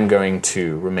 I am going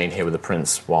to remain here with the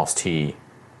prince whilst he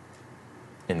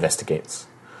investigates.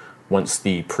 Once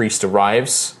the priest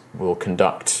arrives, we'll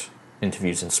conduct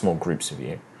interviews in small groups of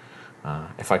you.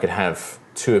 If I could have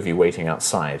 2 of you waiting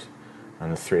outside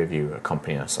and the 3 of you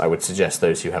accompany us, I would suggest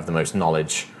those who have the most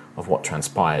knowledge of what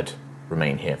transpired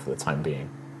remain here for the time being.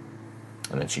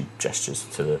 And then she gestures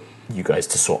to you guys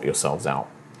to sort yourselves out.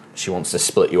 She wants to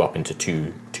split you up into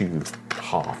two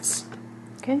halves.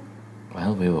 Okay.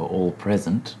 Well, we were all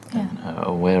present and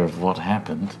aware of what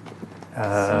happened.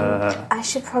 I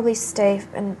should probably stay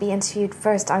and be interviewed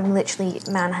first. I've literally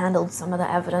manhandled some of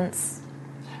the evidence.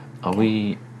 Are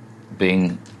we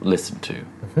being listened to?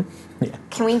 Mm-hmm. Yeah.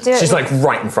 Can we do it? She's like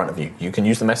right in front of you. You can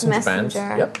use the messenger band.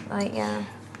 Yep.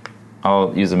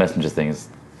 I'll use the messenger thing.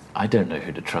 I don't know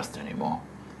who to trust anymore.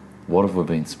 What if we're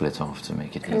being split off to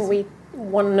make it easy? Can we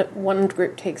one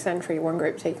group take Sentry, one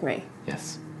group take me?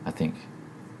 Yes, I think.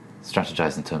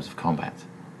 Strategize in terms of combat.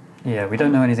 Yeah, we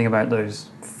don't know anything about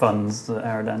those funds that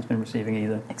Aradan's been receiving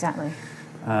either. Exactly.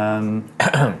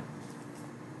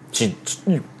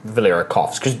 Valera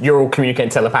coughs, because you're all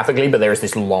communicating telepathically, but there is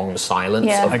this long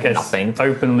silence of I guess nothing.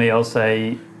 Openly, I'll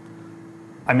say,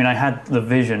 I mean, I had the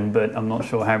vision, but I'm not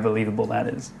sure how believable that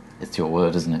is. It's your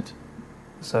word, isn't it?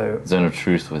 So Zone of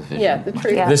Truth with vision. Yeah, the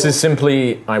truth. Yeah. This is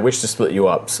simply, I wish to split you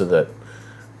up so that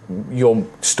your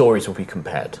stories will be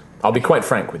compared. I'll be quite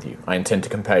frank with you. I intend to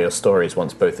compare your stories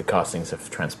once both the castings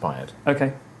have transpired.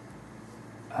 Okay.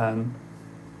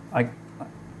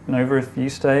 Nova, if you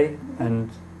stay, and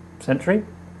Sentry.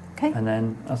 Okay. And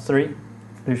then us 3,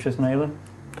 Lucius and Ayla.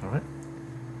 All right.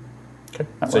 Okay.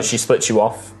 So she splits you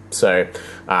off. So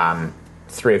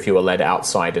 3 of you are led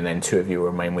outside, and then 2 of you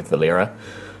remain with Valera.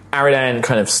 Aradan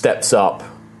kind of steps up,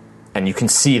 and you can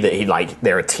see that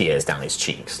there are tears down his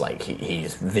cheeks. Like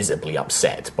he's visibly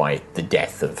upset by the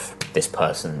death of this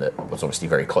person that was obviously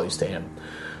very close to him.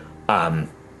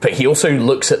 But he also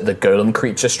looks at the golem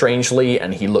creature strangely,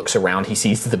 and he looks around. He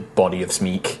sees the body of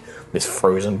Smeek, this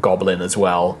frozen goblin as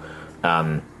well.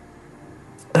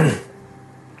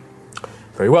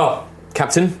 Very well.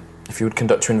 Captain, if you would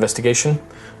conduct your investigation,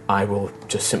 I will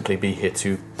just simply be here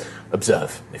to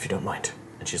observe, if you don't mind.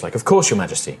 And she's like, of course, Your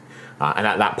Majesty. And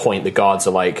at that point, the guards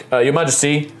are like, Your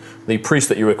Majesty, the priest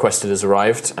that you requested has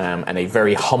arrived, and a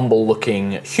very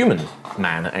humble-looking human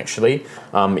man, actually.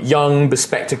 Young,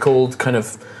 bespectacled, kind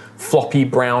of floppy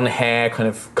brown hair, kind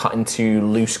of cut into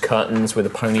loose curtains with a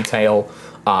ponytail,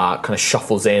 kind of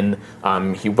shuffles in.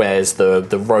 He wears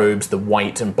the robes, the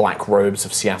white and black robes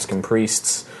of Siaskan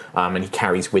priests, and he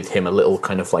carries with him a little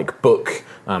kind of like book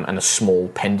and a small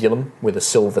pendulum with a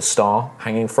silver star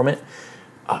hanging from it.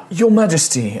 Your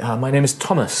Majesty, my name is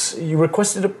Thomas. You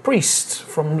requested a priest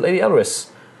from Lady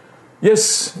Elris.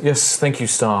 Yes, thank you,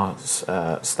 Stars.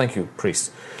 Thank you,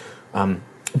 priest.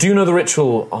 Do you know the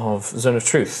ritual of Zone of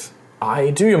Truth? I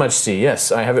do, Your Majesty, yes.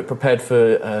 I have it prepared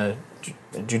for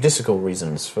judicial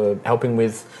reasons, for helping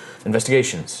with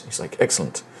investigations. He's like,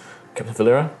 excellent. Captain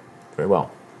Valera, very well.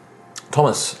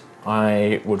 Thomas,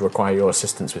 I would require your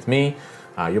assistance with me.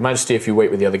 Your Majesty, if you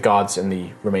wait with the other guards and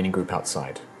the remaining group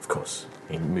outside, of course.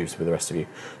 He moves with the rest of you.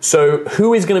 So,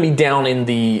 who is going to be down in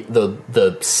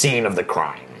the scene of the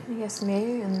crime? I guess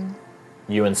me and...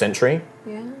 You and Sentry?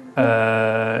 Yeah.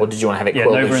 Or did you want to have it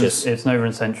it's Nova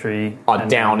and Sentry are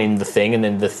down in the thing, and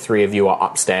then the three of you are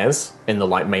upstairs in the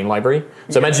main library.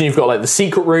 So imagine you've got the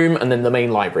secret room and then the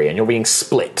main library, and you're being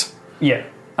split. Yeah.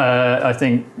 I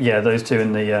think, those two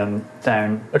in the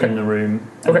down in the room,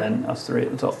 and then us three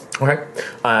at the top. Okay.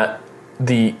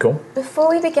 Go on. Before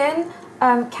we begin,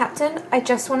 Captain, I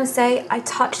just want to say I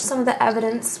touched some of the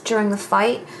evidence during the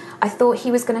fight. I thought he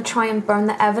was going to try and burn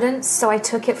the evidence, so I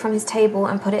took it from his table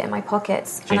and put it in my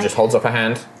pockets. She just holds up her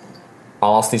hand.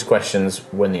 I'll ask these questions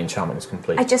when the enchantment is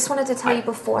complete. I just wanted to tell you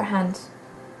beforehand.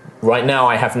 Right now,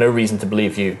 I have no reason to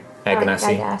believe you, Egg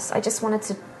Ganassi. Yes, I just wanted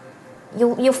to...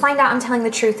 You'll find out I'm telling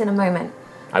the truth in a moment.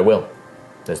 I will.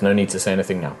 There's no need to say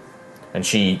anything now. And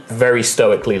she very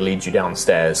stoically leads you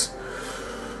downstairs.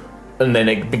 And then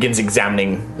it begins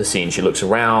examining the scene. She looks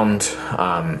around.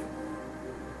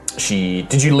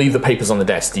 Did you leave the papers on the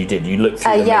desk? You did. You looked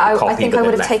through them. I think I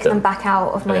would have taken them back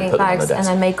out of my bags and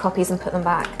then made copies and put them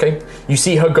back. Okay. You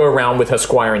see her go around with her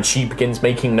squire, and she begins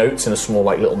making notes in a small,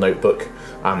 little notebook,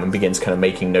 and begins kind of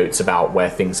making notes about where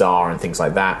things are and things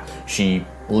like that. She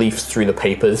leafs through the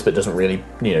papers, but doesn't really,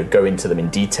 go into them in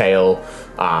detail.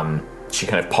 She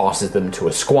kind of passes them to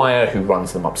a squire who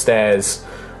runs them upstairs,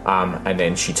 and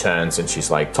then she turns and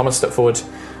she's like, "Thomas, step forward."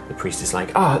 The priest is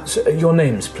like, so your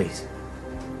names, please.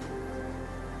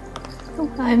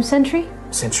 I'm Sentry.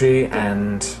 Sentry,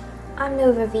 and... I'm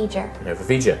Nova Vija. Nova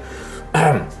Vija.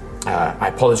 I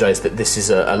apologise that this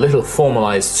is a little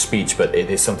formalised speech, but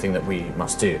it is something that we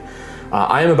must do.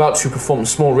 I am about to perform a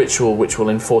small ritual which will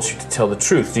enforce you to tell the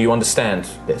truth. Do you understand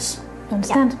this?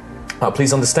 Understand.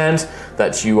 Please understand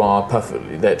that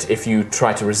that if you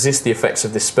try to resist the effects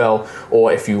of this spell,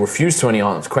 or if you refuse to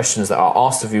answer questions that are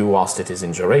asked of you whilst it is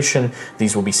in duration,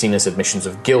 these will be seen as admissions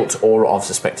of guilt or of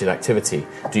suspected activity.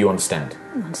 Do you understand?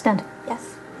 Understand.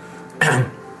 Yes.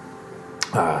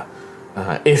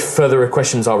 If further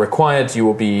questions are required, you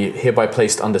will be hereby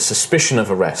placed under suspicion of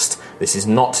arrest. This is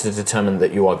not to determine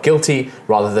that you are guilty,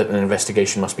 rather that an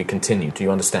investigation must be continued. Do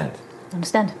you understand?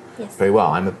 Understand. Yes. Very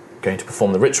well. I'm going to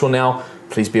perform the ritual now.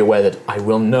 Please be aware that I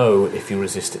will know if you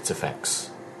resist its effects.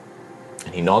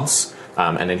 And he nods,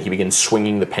 and then he begins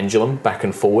swinging the pendulum back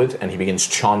and forward, and he begins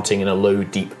chanting in a low,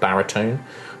 deep baritone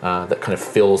that kind of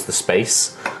fills the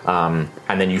space. And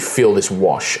then you feel this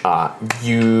wash.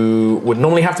 You would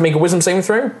normally have to make a wisdom saving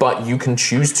throw, but you can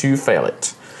choose to fail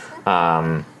it.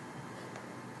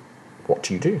 What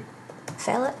do you do?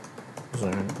 Fail it.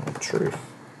 Zone of Truth.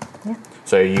 Yeah.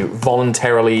 So you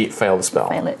voluntarily fail the spell.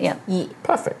 Fail it, yeah.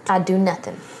 Perfect. I do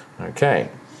nothing. Okay.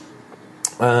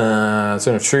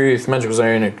 Zone of Truth, magical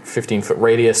zone, a 15-foot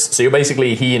radius. So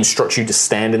he instructs you to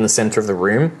stand in the center of the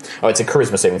room. Oh, it's a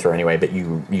charisma saving throw anyway, but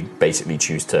you basically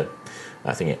choose to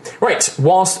think it. Right,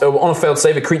 whilst on a failed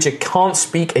save, a creature can't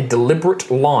speak a deliberate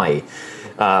lie.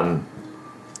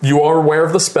 You are aware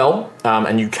of the spell,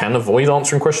 and you can avoid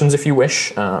answering questions if you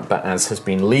wish, but as has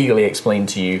been legally explained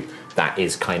to you, that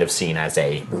is kind of seen as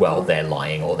they're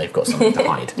lying or they've got something to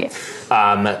hide.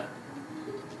 Yeah.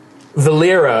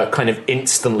 Valera kind of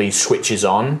instantly switches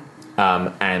on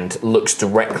and looks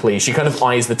directly. She kind of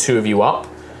eyes the two of you up.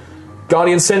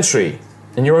 Guardian Sentry,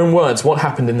 in your own words, what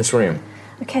happened in this room?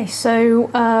 Okay,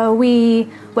 so we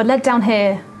were led down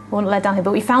here. Well, not led down here,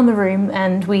 but we found the room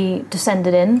and we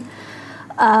descended in.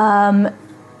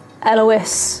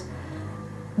 Elois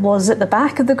was at the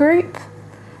back of the group,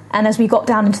 and as we got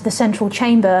down into the central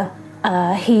chamber,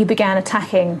 he began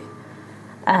attacking.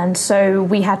 And so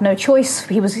we had no choice.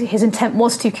 His intent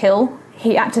was to kill.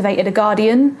 He activated a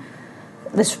Guardian,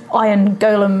 this iron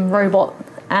golem robot,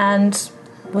 and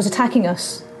was attacking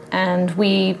us. And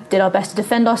we did our best to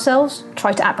defend ourselves,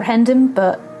 tried to apprehend him,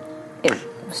 but it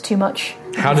was too much.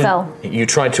 How did you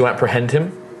try to apprehend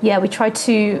him? Yeah, we tried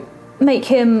to make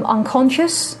him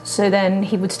unconscious, so then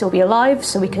he would still be alive,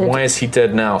 so we could... Why is he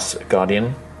dead now,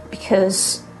 Guardian?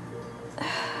 Because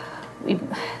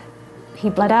he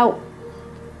bled out.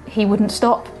 He wouldn't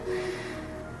stop.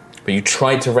 But you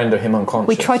tried to render him unconscious?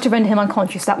 We tried to render him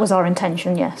unconscious. That was our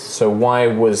intention, yes. So why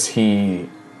was he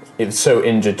so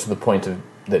injured to the point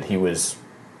that his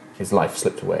life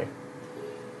slipped away?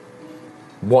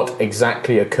 What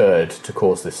exactly occurred to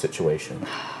cause this situation?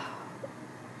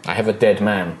 I have a dead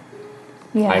man.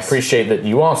 Yes. I appreciate that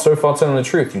you are so far telling the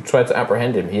truth. You tried to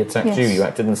apprehend him. He attacked you. Yes. You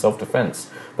acted in self-defense.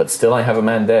 But still, I have a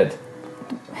man dead.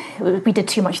 We did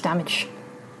too much damage.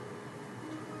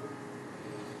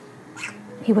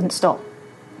 He wouldn't stop.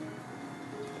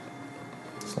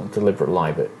 It's not a deliberate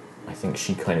lie, but I think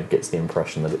she kind of gets the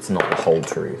impression that it's not the whole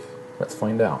truth. Let's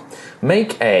find out.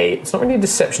 It's not really a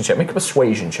deception check, make a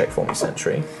persuasion check for me,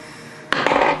 Sentry.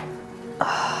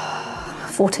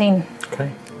 14.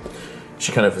 Okay.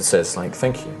 She kind of says, like,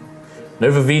 thank you.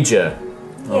 Nova Vija.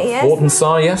 Yes.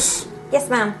 Vortensar, yes? Yes,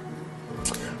 ma'am.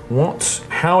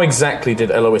 How exactly did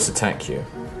Elois attack you?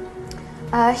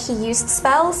 He used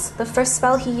spells. The first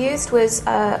spell he used was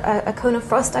a cone of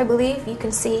frost, I believe. You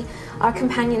can see our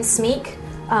companion Smeek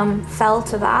fell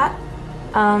to that.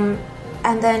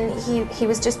 And then he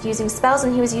was just using spells,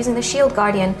 and he was using the Shield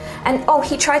Guardian. And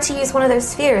he tried to use one of those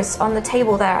spheres on the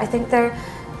table there. I think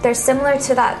they're similar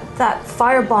to that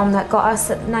firebomb that got us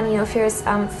at Nani no Fear's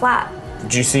flat.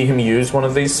 Did you see him use one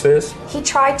of these spheres? He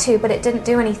tried to, but it didn't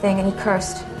do anything, and he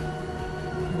cursed.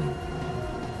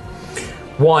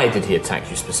 Why did he attack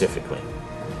you specifically?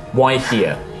 Why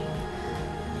here?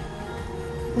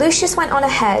 Lucius went on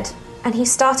ahead, and he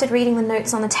started reading the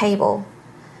notes on the table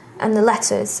and the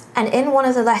letters. And in one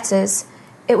of the letters,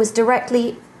 it was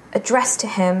directly addressed to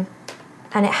him,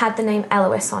 and it had the name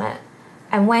Elois on it.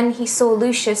 And when he saw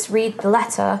Lucius read the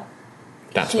letter...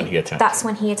 That's when he attacked. That's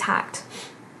when he attacked.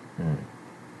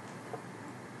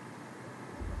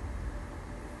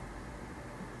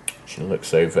 She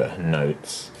looks over her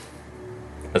notes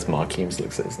as Markeems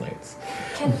looks at his notes.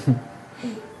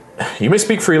 You may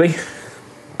speak freely.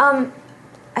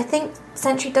 I think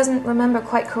Sentry doesn't remember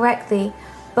quite correctly,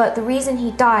 but the reason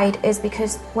he died is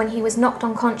because when he was knocked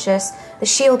unconscious, the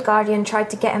Shield Guardian tried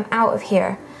to get him out of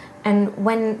here. And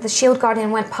when the Shield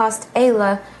Guardian went past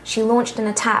Ayla, she launched an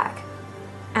attack,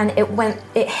 and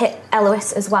it hit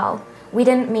Elois as well. We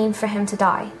didn't mean for him to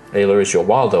die. Ayla is your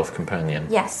wild elf companion.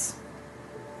 Yes.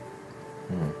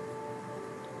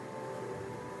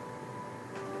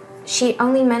 She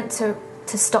only meant to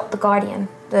stop the Guardian,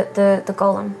 the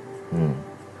golem.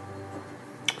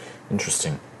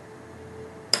 Interesting.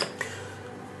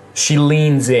 She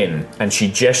leans in and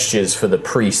she gestures for the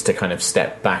priest to kind of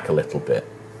step back a little bit.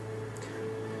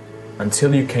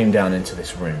 Until you came down into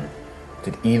this room,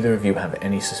 did either of you have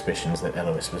any suspicions that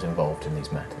Elois was involved in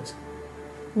these matters?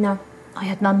 No, I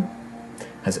had none.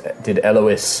 Did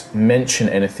Elois mention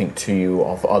anything to you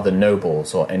of other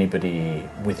nobles or anybody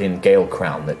within Gale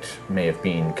Crown that may have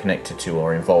been connected to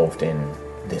or involved in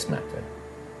this matter?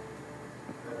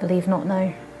 Believe not,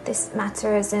 no. This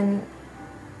matter is in...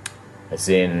 As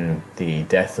in the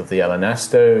death of the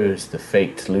Elenastos, the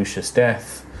faked Lucius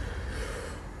death,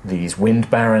 these Wind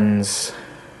Barons.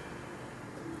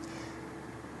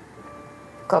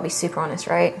 Gotta be super honest,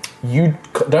 right? You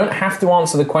don't have to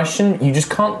answer the question. You just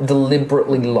can't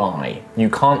deliberately lie. You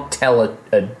can't tell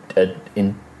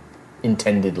an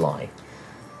intended lie.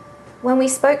 When we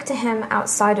spoke to him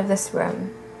outside of this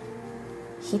room,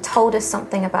 he told us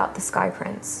something about the Sky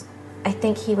Prince. I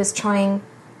think he was trying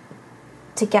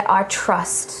to get our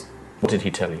trust. What did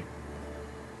he tell you?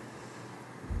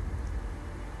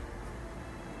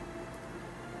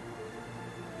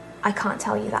 I can't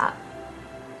tell you that.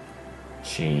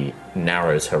 She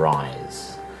narrows her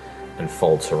eyes and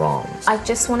folds her arms. I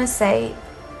just want to say,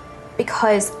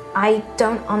 because I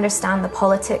don't understand the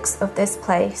politics of this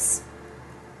place,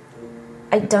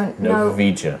 I don't know... Nova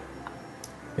Vija,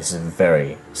 this is a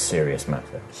very serious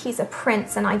matter. He's a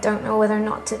prince, and I don't know whether or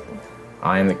not to...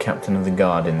 I am the captain of the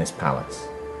guard in this palace.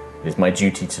 It is my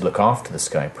duty to look after the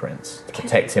Sky Prince, to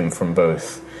protect him from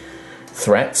both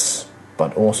threats,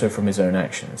 but also from his own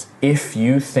actions. If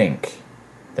you think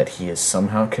that he is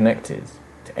somehow connected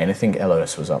to anything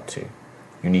Elois was up to,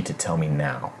 you need to tell me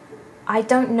now. I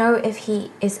don't know if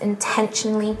he is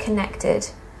intentionally connected.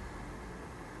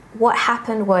 What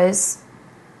happened was,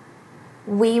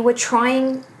 we were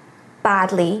trying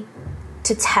badly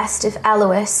to test if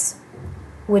Elois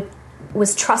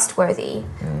was trustworthy.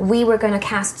 We were going to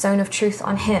cast Zone of Truth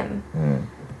on him.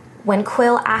 When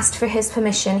Quill asked for his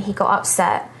permission, he got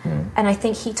upset. And I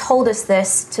think he told us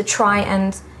this to try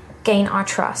and gain our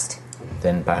trust.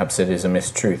 Then perhaps it is a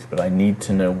mistruth, but I need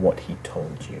to know what he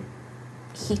told you.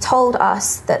 He told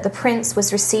us that the prince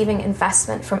was receiving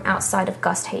investment from outside of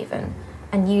Gusthaven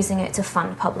and using it to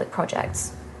fund public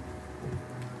projects.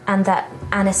 And that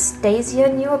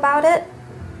Anastasia knew about it?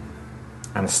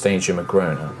 Anastasia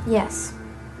Magrona? Yes.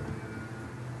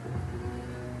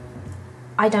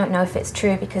 I don't know if it's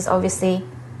true, because obviously,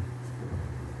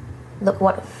 look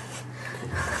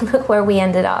where we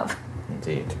ended up.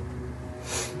 Indeed.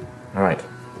 All right.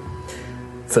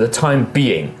 For the time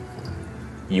being,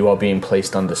 you are being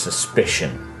placed under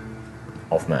suspicion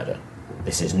of murder.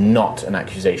 This is not an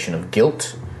accusation of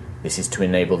guilt. This is to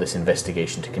enable this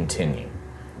investigation to continue.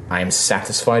 I am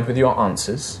satisfied with your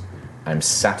answers. I am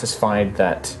satisfied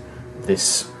that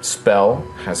this spell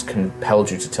has compelled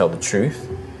you to tell the truth.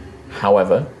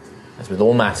 However, as with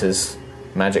all matters,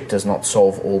 magic does not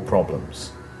solve all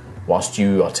problems. Whilst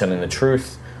you are telling the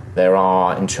truth, There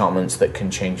are enchantments that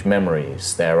can change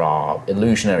memories. There are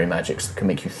illusionary magics that can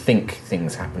make you think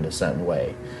things happened a certain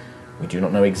way. We do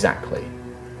not know exactly.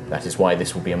 That is why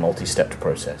this will be a multi-stepped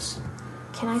process.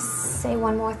 Can I say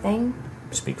one more thing?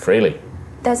 Speak freely.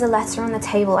 There's a letter on the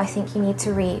table I think you need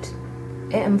to read.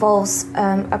 It involves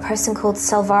a person called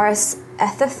Salvarius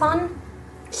Aetheron.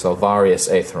 Salvarius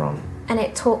Aetheron. And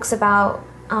it talks about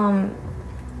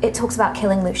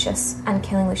killing Lucius and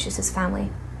killing Lucius's family.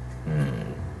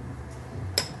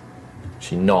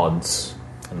 She nods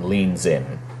and leans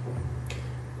in.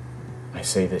 I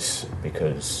say this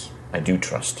because I do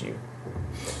trust you.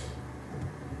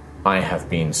 I have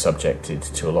been subjected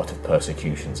to a lot of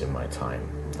persecutions in my time.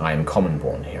 I am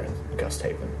commonborn here in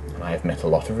Gusthaven, and I have met a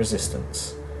lot of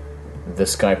resistance. The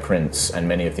Sky Prince and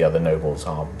many of the other nobles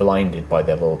are blinded by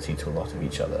their loyalty to a lot of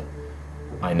each other.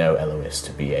 I know Elois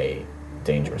to be a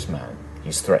dangerous man.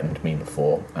 He's threatened me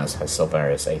before, as has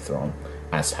Salvarius Aetheron,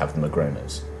 as have the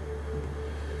Magronas.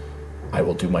 I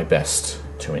will do my best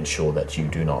to ensure that you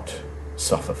do not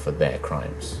suffer for their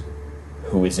crimes.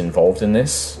 Who is involved in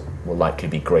this will likely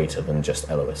be greater than just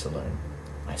Elois alone.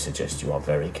 I suggest you are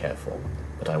very careful,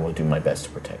 but I will do my best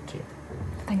to protect you.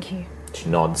 Thank you. She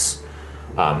nods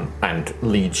and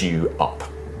leads you up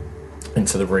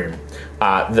into the room.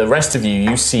 The rest of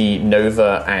you see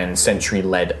Nova and Sentry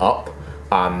led up.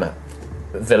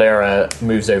 Valera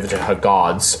moves over to her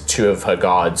guards. Two of her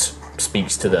guards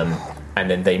speaks to them, and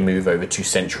then they move over to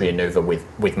Sentry and Nova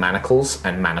with manacles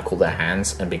and manacle their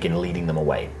hands and begin leading them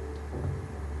away.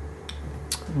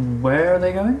 Where are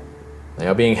they going? They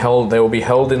are being held. They will be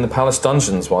held in the palace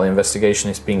dungeons while the investigation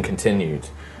is being continued.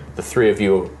 The three of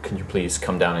you, can you please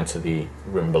come down into the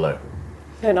room below?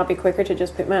 Would it not be quicker to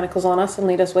just put manacles on us and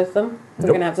lead us with them? We're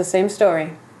going to have the same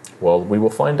story. Well, we will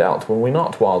find out, will we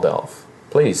not, Wild Elf?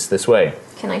 Please, this way.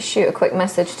 Can I shoot a quick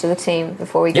message to the team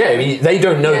before we go? Yeah, I mean, they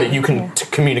don't know that you can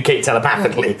communicate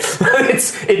telepathically.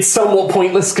 It's somewhat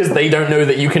pointless because they don't know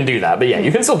that you can do that. But yeah,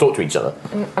 you can still talk to each other.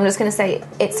 I'm just going to say,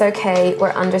 it's okay,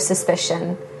 we're under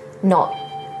suspicion, not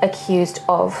accused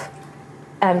of,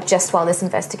 just while this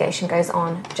investigation goes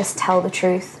on. Just tell the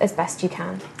truth as best you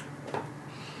can.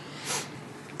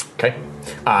 Okay.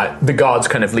 The guards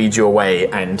kind of lead you away,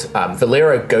 and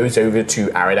Valera goes over to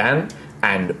Aradan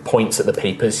and points at the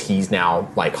papers he's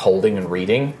now like holding and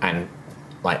reading, and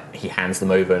like he hands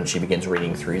them over and she begins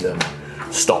reading through them,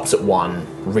 stops at one,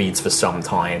 reads for some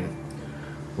time,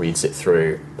 reads it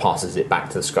through, passes it back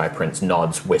to the Sky Prince,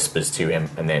 nods, whispers to him,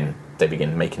 and then they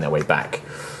begin making their way back.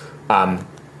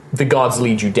 The guards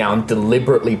lead you down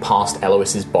deliberately past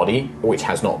Elois's body, which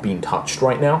has not been touched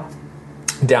right now,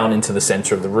 down into the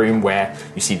center of the room where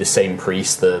you see the same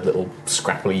priest, the little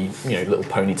scrappily, little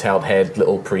ponytailed head,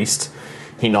 little priest.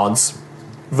 He nods.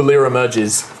 Valera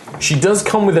emerges. She does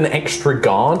come with an extra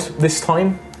guard this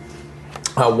time.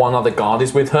 One other guard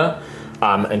is with her,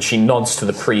 and she nods to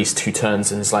the priest, who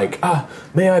turns and is like,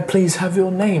 may I please have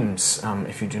your names,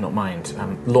 if you do not mind.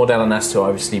 Lord Elanasto,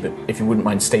 obviously, but if you wouldn't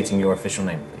mind stating your official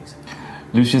name, please.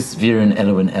 Lucius Viren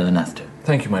Elwin Elanasto.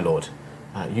 Thank you, my lord.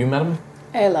 You, madam?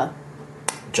 Ayla.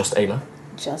 Just Ayla?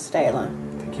 Just Ayla.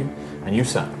 Thank you. And you,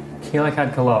 sir?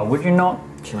 Kilakad Kalar. Would you not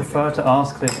prefer to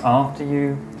ask this after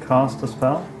you cast a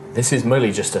spell? This is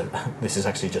merely just this is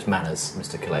actually just manners,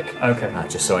 Mr. Kilek. Okay.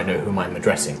 Just so I know whom I'm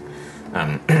addressing.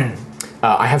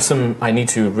 I need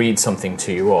to read something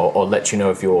to you or let you know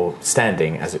of your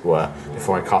standing, as it were,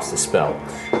 before I cast the spell.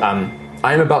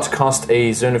 I am about to cast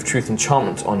a Zone of Truth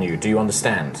enchantment on you. Do you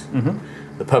understand?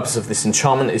 Mm-hmm. The purpose of this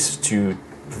enchantment is to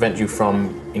prevent you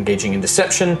from engaging in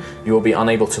deception. You will be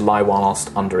unable to lie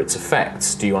whilst under its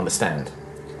effects. Do you understand?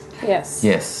 Yes.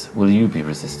 Yes. Will you be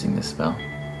resisting this spell?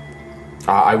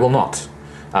 I will not.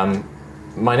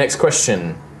 My next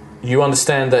question. You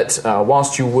understand that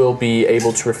whilst you will be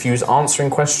able to refuse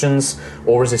answering questions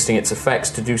or resisting its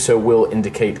effects, to do so will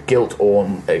indicate guilt or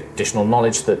additional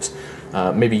knowledge that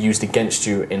may be used against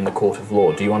you in the court of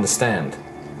law. Do you understand?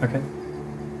 Okay.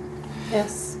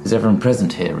 Yes. Is everyone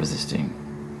present here resisting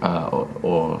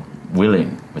or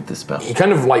willing with the spell? He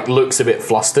kind of looks a bit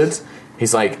flustered.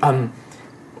 He's like,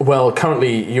 well,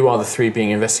 currently you are the three being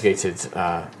investigated,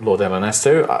 Lord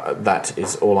Elanasto.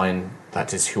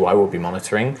 That is who I will be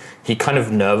monitoring. He kind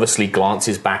of nervously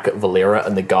glances back at Valera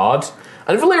and the guard,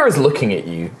 and Valera's looking at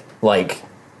you,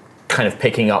 kind of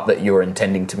picking up that you're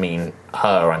intending to mean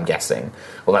her, I'm guessing.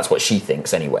 Well, that's what she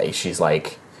thinks anyway. She's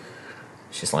like,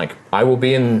 I will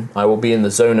be in the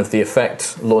zone of the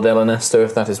effect, Lord Elanasto,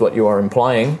 if that is what you are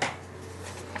implying.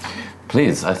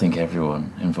 Please, I think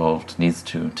everyone involved needs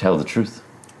to tell the truth.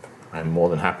 I'm more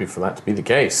than happy for that to be the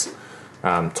case.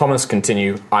 Thomas,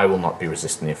 continue. I will not be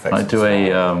resisting the effects. I do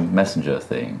a messenger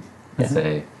thing. I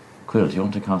say, Quill, do you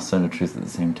want to cast Zone of Truth at the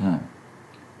same time?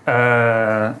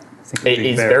 It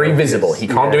is very visible. He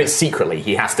can't do it secretly.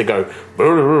 He has to go,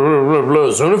 blah, blah, blah,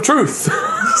 blah, Zone of Truth.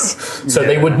 So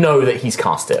they would know that he's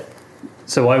cast it.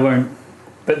 So I won't...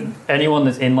 But anyone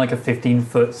that's in like a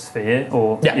 15-foot sphere,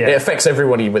 or... Yeah, it affects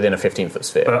everybody within a 15-foot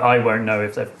sphere. But I won't know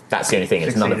if they've... That's the only thing,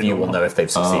 is none of you will know if they've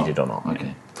succeeded or not.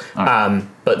 Okay. Right.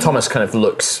 But Thomas kind of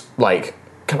looks like,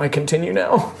 can I continue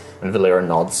now? And Valera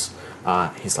nods.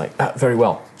 He's like, very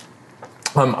well.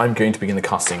 I'm going to begin the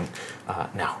casting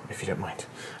now, if you don't mind.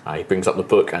 He brings up the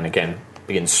book and again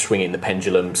begins swinging the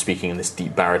pendulum, speaking in this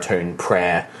deep baritone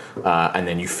prayer, and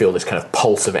then you feel this kind of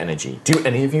pulse of energy. Do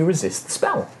any of you resist the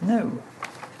spell? No.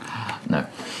 No.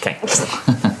 Okay.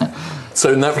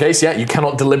 So in that case, yeah, you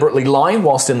cannot deliberately lie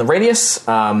whilst in the radius,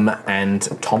 and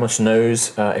Thomas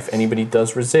knows if anybody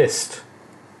does resist.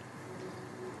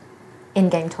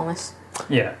 In-game Thomas.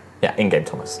 Yeah. Yeah, in-game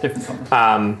Thomas. Different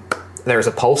Thomas. There is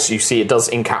a pulse. You see it does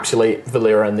encapsulate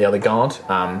Valera and the other guard,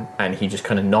 and he just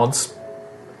kind of nods.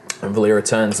 And Valera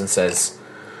turns and says,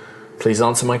 please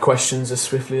answer my questions as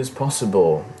swiftly as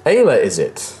possible. Ayla, is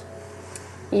it?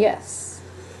 Yes.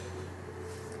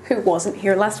 Who wasn't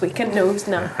here last week and knows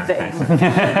nothing.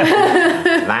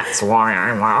 That's why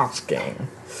I'm asking.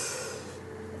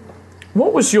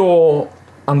 What was your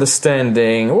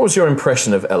understanding, what was your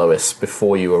impression of Elois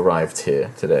before you arrived here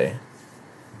today?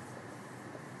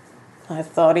 I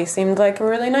thought he seemed like a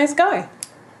really nice guy.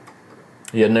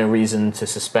 You had no reason to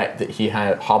suspect that he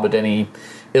had harbored any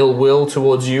ill will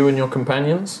towards you and your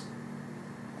companions?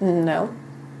 No.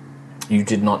 You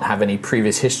did not have any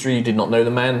previous history? You did not know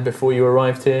the man before you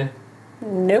arrived here?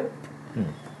 Nope.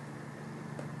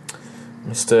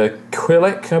 Mr.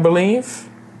 Quilek, I believe?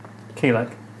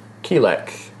 Keelek.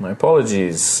 My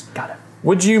apologies. Got it.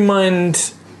 Would you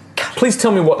mind... Please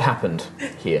tell me what happened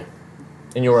here,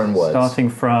 in your own words. Starting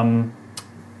from...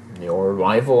 Your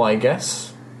arrival, I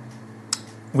guess?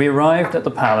 We arrived at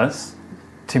the palace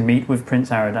to meet with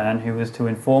Prince Aradan, who was to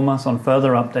inform us on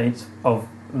further updates of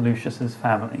Lucius's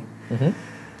family. Mm-hmm.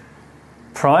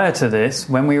 Prior to this,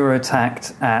 when we were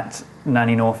attacked at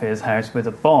Nanny Norfear's house with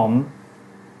a bomb,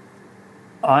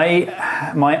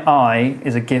 my eye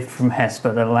is a gift from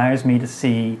Hesper that allows me to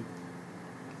see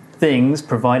things,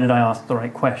 provided I ask the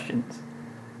right questions.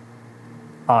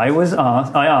 I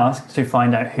asked to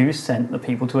find out who sent the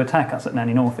people to attack us at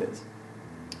Nanny Norfear's.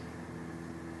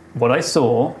 What I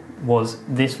saw was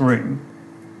this room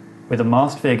with a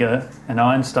masked figure, an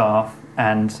iron staff,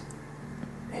 and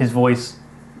his voice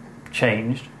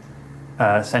changed,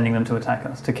 sending them to attack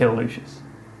us, to kill Lucius.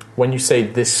 When you say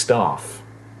this staff,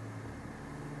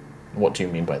 what do you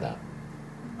mean by that?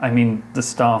 I mean the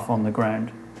staff on the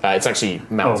ground. It's actually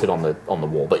mounted on the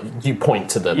wall, but you point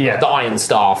to the iron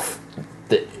staff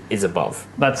that is above.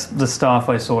 That's the staff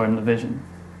I saw in the vision,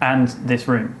 and this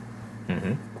room.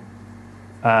 Mm-hmm.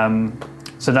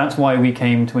 So that's why we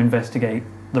came to investigate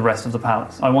the rest of the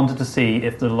palace. I wanted to see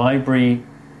if the library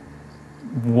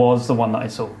was the one that I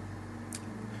saw.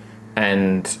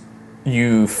 And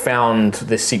you found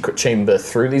this secret chamber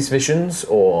through these visions,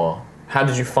 or how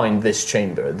did you find this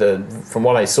chamber? From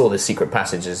what I saw, this secret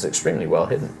passage is extremely well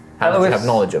hidden. How did you have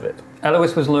knowledge of it?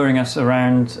 Elois was luring us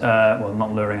around, well,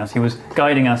 not luring us, he was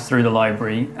guiding us through the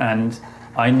library, and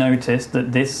I noticed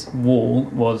that this wall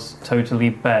was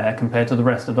totally bare compared to the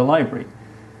rest of the library.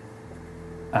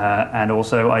 And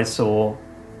also I saw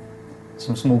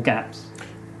some small gaps.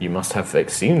 You must have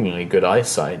exceedingly good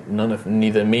eyesight.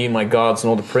 Neither me, my guards,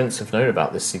 nor the prince have known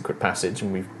about this secret passage,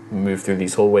 and we've moved through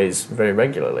these hallways very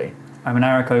regularly. I'm an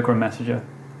Aarakocra messenger.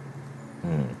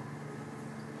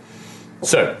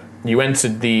 So, you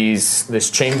entered this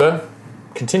chamber.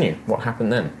 Continue. What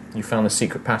happened then? You found the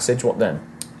secret passage. What then?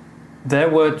 There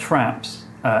were traps,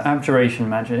 abjuration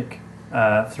magic,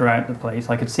 throughout the place.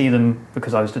 I could see them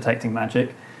because I was detecting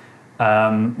magic,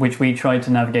 which we tried to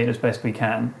navigate as best we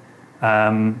can.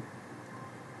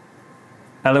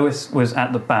 Elois was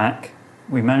at the back.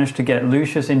 We managed to get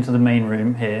Lucius into the main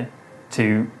room here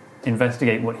to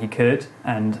investigate what he could,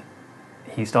 and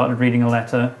he started reading a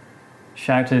letter,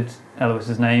 shouted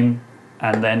Elois's name,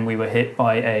 and then we were hit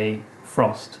by a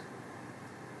frost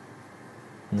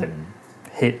that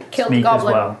hit Killed Smeek the goblin.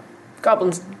 as well.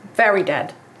 Goblin's very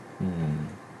dead.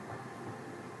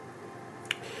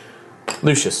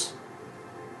 Lucius.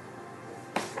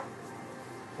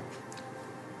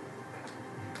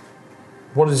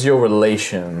 What is your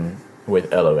relation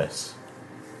with Elois?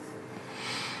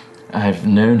 I've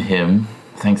known him,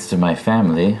 thanks to my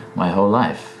family, my whole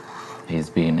life. He's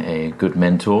been a good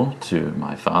mentor to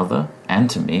my father and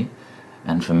to me,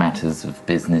 and for matters of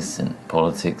business and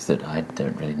politics that I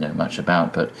don't really know much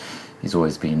about, but He's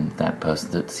always been that person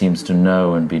that seems to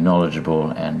know and be knowledgeable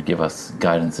and give us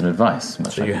guidance and advice.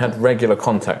 So you had regular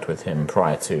contact with him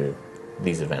prior to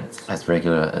these events? As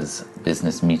regular as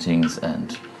business meetings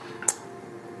and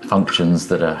functions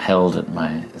that are held at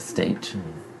my estate.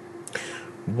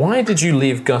 Why did you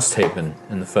leave Gusthaven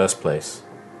in the first place?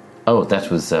 Oh,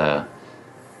 that was a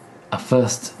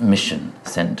first mission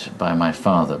sent by my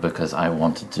father because I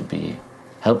wanted to be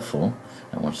helpful.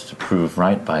 I wanted to prove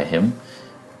right by him.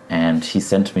 And he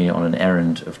sent me on an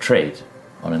errand of trade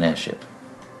on an airship.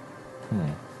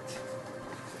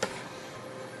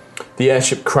 The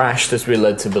airship crashed, as we're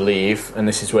led to believe, and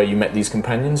this is where you met these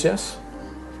companions, yes?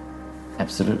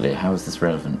 Absolutely. How is this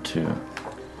relevant to...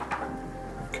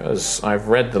 Because I've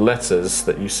read the letters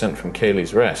that you sent from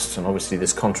Kaylee's Rest, and obviously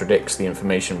this contradicts the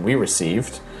information we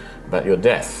received about your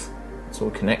death. It's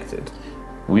all connected.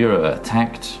 We were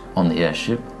attacked on the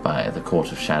airship by the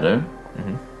Court of Shadow,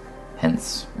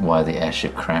 hence why the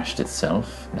airship crashed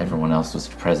itself. Everyone else was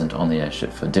present on the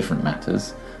airship for different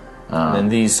matters. And then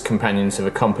these companions have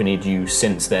accompanied you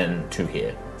since then to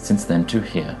here? Since then to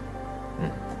here.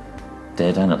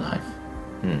 Dead and alive.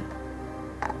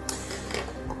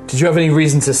 Did you have any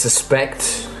reason to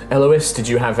suspect Elois? Did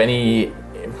you have any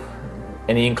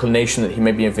inclination that he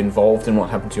may be involved in what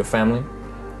happened to your family?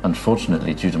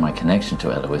 Unfortunately, due to my connection to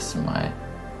Elois and my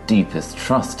deepest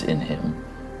trust in him,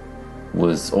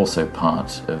 was also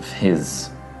part of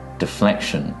his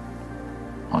deflection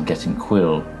on getting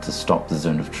Quill to stop the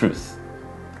Zone of Truth.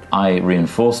 I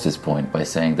reinforced his point by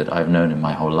saying that I've known him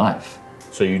my whole life.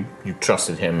 So you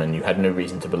trusted him and you had no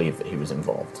reason to believe that he was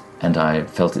involved? And I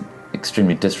felt it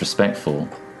extremely disrespectful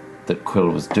that Quill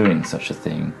was doing such a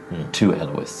thing to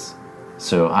Elois.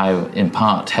 So I, in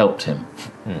part, helped him.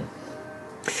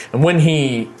 And when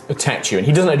he attacked you, and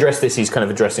he doesn't address this, he's kind of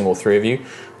addressing all three of you.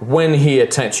 When he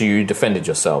attacked you, you defended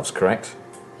yourselves, correct?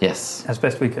 Yes. As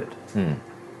best we could.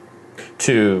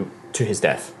 To his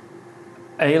death.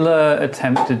 Ayla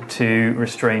attempted to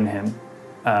restrain him,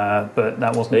 but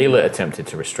that wasn't... Ayla attempted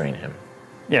to restrain him?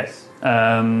 Yes.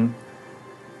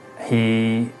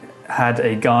 He had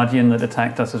a guardian that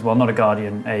attacked us as well. Not a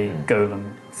guardian, a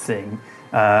golem thing.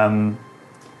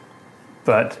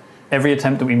 But every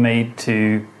attempt that we made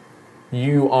to...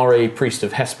 You are a priest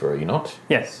of Hesper, are you not?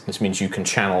 Yes. This means you can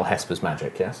channel Hesper's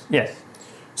magic, yes? Yes.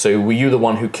 So were you the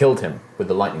one who killed him with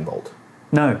the lightning bolt?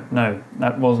 No,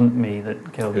 that wasn't me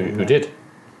that killed him. Who did?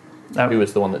 Who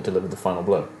was the one that delivered the final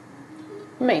blow?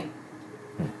 Me.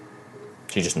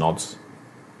 She just nods.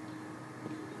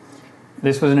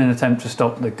 This was an attempt to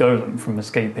stop the golem from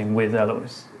escaping with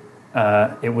Elois.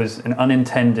 It was an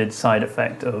unintended side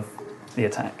effect of the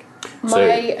attack. My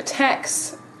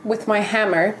attacks with my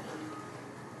hammer,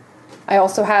 I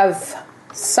also have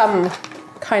some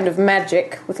kind of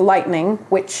magic with lightning,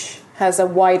 which has a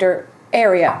wider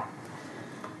area.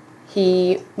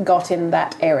 He got in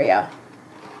that area.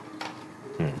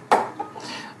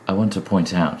 I want to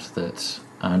point out that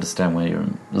I understand where your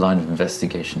line of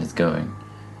investigation is going,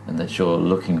 and that you're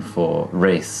looking for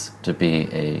race to be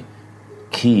a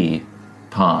key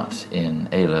part in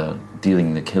Ayla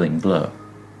dealing the killing blow.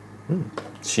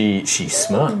 She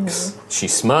smirks. She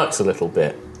smirks a little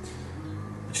bit.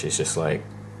 She's just like,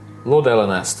 Lord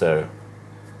Elenasto,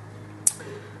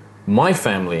 my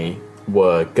family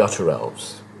were gutter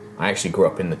elves. I actually grew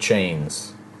up in the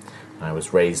Chains. I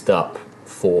was raised up,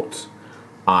 fought.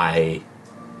 I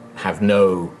have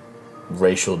no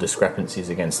racial discrepancies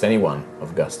against anyone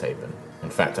of Gusthaven. In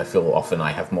fact, I feel often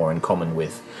I have more in common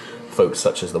with folks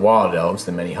such as the Wild Elves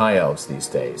than many High Elves these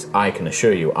days. I can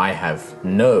assure you I have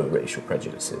no racial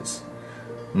prejudices.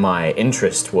 My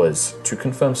interest was to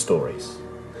confirm stories.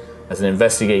 As an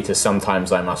investigator,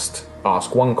 sometimes I must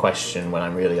ask one question when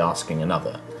I'm really asking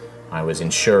another. I was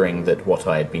ensuring that what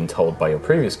I had been told by your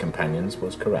previous companions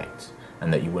was correct,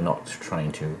 and that you were not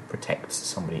trying to protect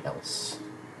somebody else.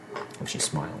 And she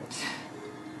smiles.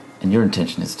 And your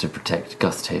intention is to protect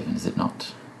Gusthaven, is it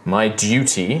not? My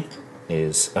duty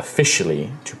is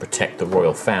officially to protect the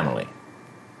royal family.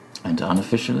 And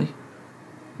unofficially?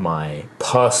 My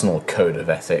personal code of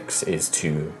ethics is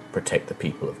to protect the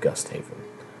people of Gusthaven.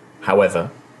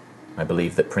 However, I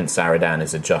believe that Prince Aradan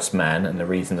is a just man, and the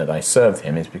reason that I serve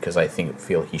him is because I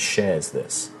feel he shares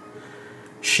this.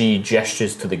 She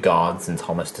gestures to the guards and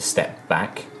Thomas to step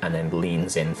back, and then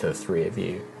leans into the three of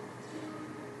you.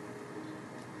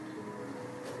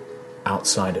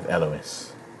 Outside of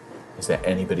Elois, is there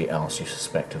anybody else you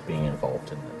suspect of being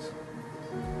involved in this?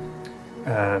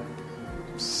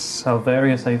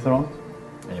 Salvarius Aetheron.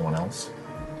 Anyone else?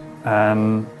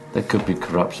 There could be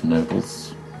corrupt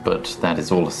nobles, but that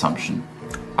is all assumption.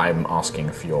 I'm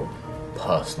asking for your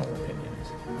personal opinions.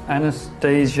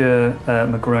 Anastasia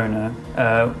Magrona,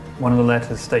 one of the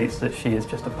letters states that she is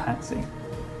just a patsy.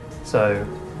 So,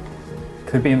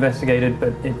 could be investigated,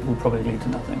 but it will probably lead to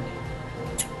nothing.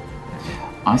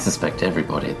 I suspect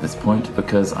everybody at this point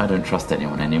because I don't trust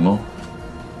anyone anymore.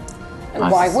 And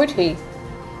why would he?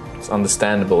 It's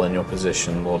understandable in your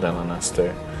position, Lord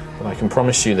Elanasto. But I can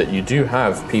promise you that you do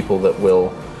have people that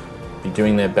will be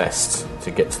doing their best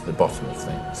to get to the bottom of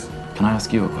things. Can I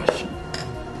ask you a question?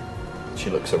 She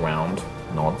looks around,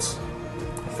 nods.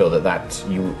 I feel that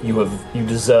you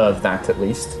deserve that at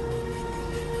least.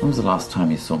 When was the last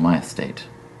time you saw my estate?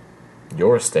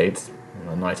 Your estate, on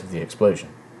the night of the explosion.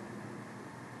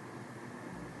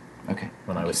 Okay.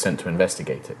 When I was sent to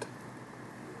investigate it.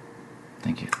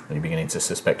 Thank you. Are you beginning to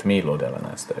suspect me, Lord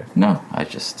Elanasto? No, I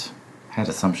just had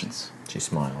assumptions. She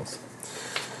smiles.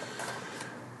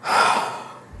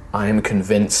 I am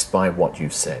convinced by what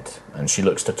you've said. And she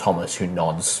looks to Thomas, who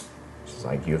nods. She's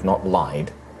like, you have not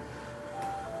lied.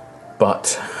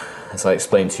 But, as I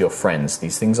explained to your friends,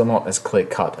 these things are not as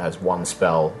clear-cut as one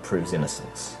spell proves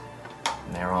innocence.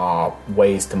 There are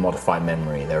ways to modify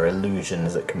memory. There are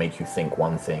illusions that can make you think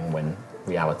one thing when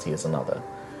reality is another.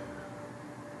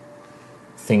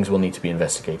 Things will need to be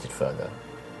investigated further.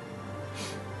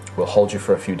 We'll hold you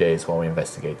for a few days while we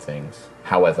investigate things.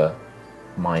 However,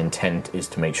 my intent is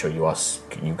to make sure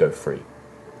you go free.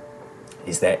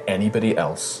 Is there anybody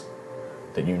else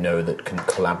that you know that can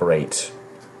collaborate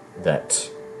that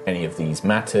any of these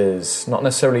matters, not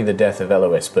necessarily the death of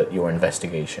Elois, but your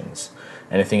investigations?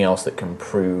 Anything else that can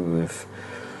prove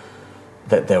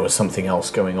that there was something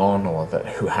else going on, or that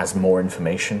who has more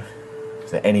information?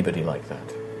 Is there anybody like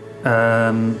that?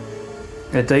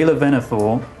 Adela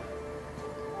Venathor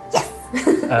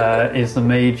is the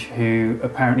mage who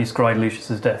apparently scried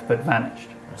Lucius's death but vanished.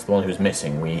 That's the one who's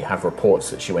missing. We have reports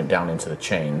that she went down into the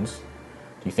chains.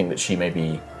 Do you think that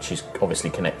she's obviously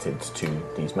connected to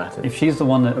these matters? If she's the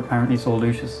one that apparently saw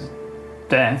Lucius's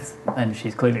death, then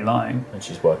she's clearly lying. And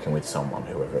she's working with someone,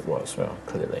 whoever it was, well,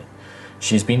 clearly.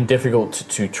 She's been difficult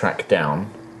to track down,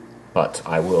 but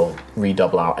I will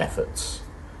redouble our efforts.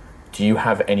 Do you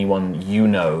have anyone you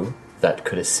know that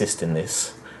could assist in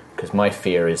this? Because my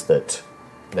fear is that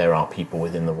there are people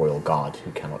within the Royal Guard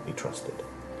who cannot be trusted.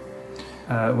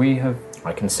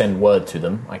 I can send word to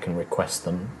them. I can request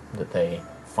them that they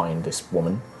find this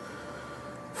woman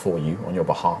for you on your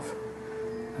behalf.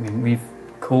 I mean, we've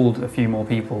called a few more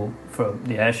people for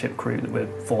the airship crew that we're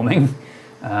forming.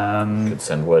 Could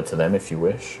send word to them if you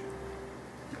wish.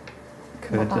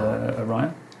 Could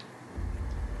Araya?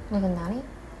 With a nanny?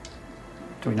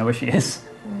 Do we know where she is?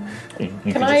 You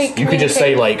could just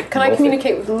say, like... Can I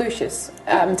communicate with Lucius?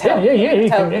 You can do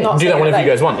that whenever you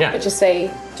guys want, yeah. But just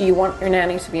say, do you want your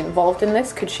nanny to be involved in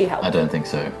this? Could she help? I don't think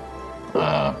so.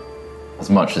 As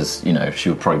much as, she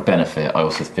would probably benefit, I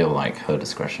also feel like her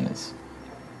discretion is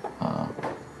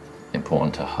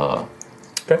important to her.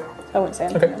 Okay. I wouldn't say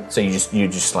anything. Okay. So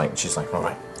she's like, all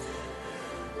right.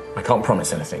 I can't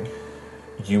promise anything.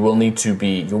 You'll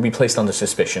be placed under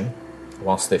suspicion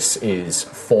whilst this is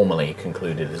formally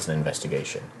concluded as an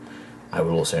investigation. I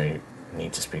will also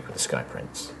need to speak with the Sky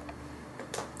Prince.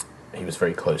 He was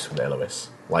very close with Elois.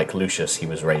 Like Lucius, he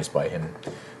was raised by him.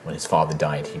 When his father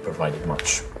died, he provided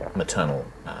much maternal,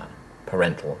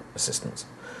 parental assistance.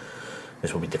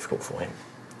 This will be difficult for him.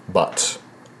 But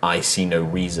I see no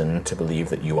reason to believe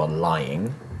that you are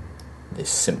lying.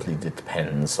 This simply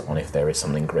depends on if there is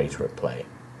something greater at play.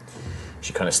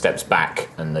 She kind of steps back,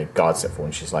 and the guard step forward,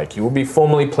 and she's like, you will be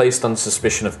formally placed under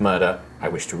suspicion of murder. I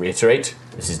wish to reiterate,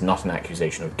 this is not an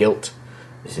accusation of guilt.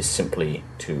 This is simply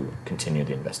to continue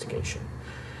the investigation.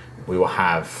 We will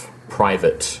have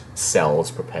private cells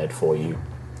prepared for you,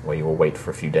 where you will wait for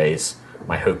a few days.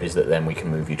 My hope is that then we can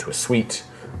move you to a suite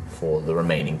for the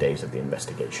remaining days of the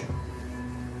investigation.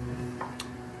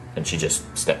 And she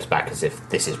just steps back as if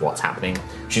this is what's happening.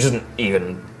 She doesn't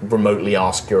even remotely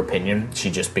ask your opinion.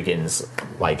 She just begins,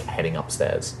 heading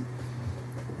upstairs.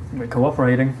 We're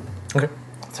cooperating. Okay.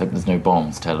 Let's hope there's no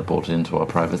bombs teleported into our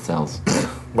private cells.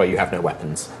 Where you have no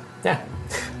weapons. Yeah.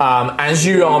 As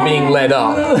you are being led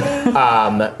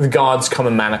up, the guards come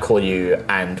and manacle you,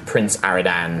 and Prince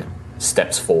Aradan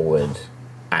steps forward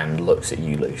and looks at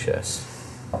you, Lucius.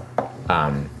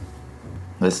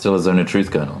 There's still a zone of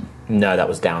truth going on. No, that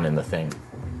was down in the thing.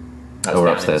 That we're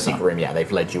was upstairs in the secret room. Yeah, they've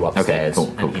led you upstairs,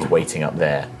 Okay, cool, and he's waiting up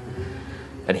there.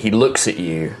 And he looks at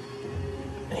you,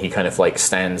 and he kind of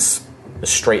stands as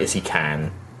straight as he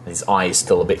can. His eyes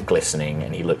still a bit glistening,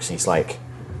 and he looks. And he's like,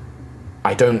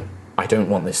 I don't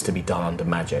want this to be done under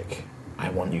magic. I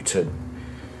want you to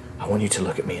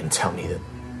look at me and tell me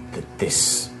that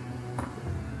this.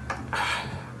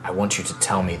 I I want you to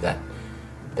tell me that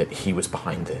he was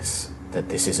behind this, that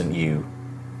this isn't you,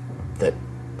 that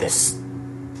this...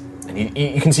 And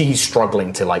you can see he's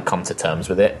struggling to, like, come to terms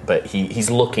with it, but he's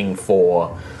looking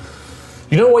for...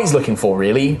 You don't know what he's looking for,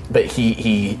 really, but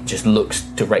he just looks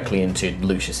directly into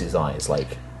Lucius's eyes,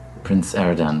 like... Prince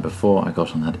Aradan, before I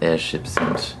got on that airship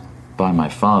sent by my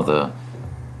father,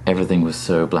 everything was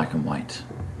so black and white.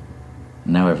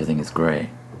 Now everything is grey.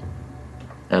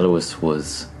 Elois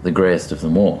was the greyest of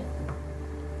them all.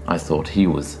 I thought he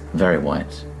was very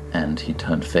white, and he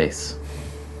turned face.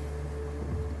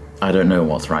 I don't know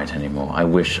what's right anymore. I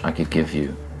wish I could give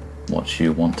you what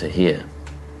you want to hear.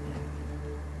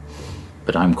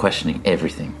 But I'm questioning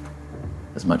everything,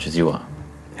 as much as you are.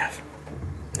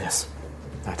 Yes.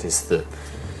 That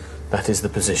is the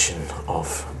position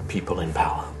of people in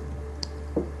power.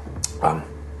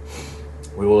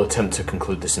 We will attempt to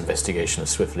conclude this investigation as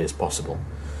swiftly as possible.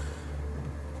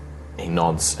 He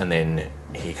nods, and then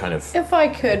he kind of... If I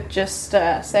could just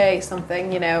say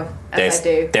something, as I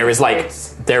do. There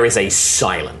is a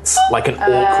silence. Like an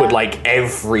awkward, like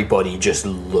everybody just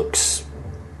looks...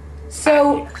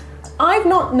 So, I've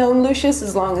not known Lucius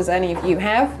as long as any of you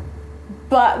have,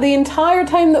 but the entire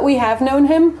time that we have known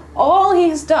him, all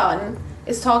he's done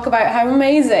is talk about how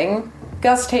amazing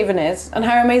Gusthaven is, and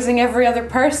how amazing every other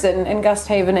person in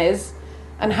Gusthaven is,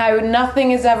 and how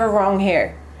nothing is ever wrong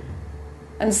here.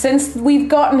 And since we've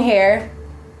gotten here...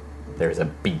 There's a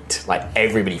beat, like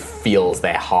everybody feels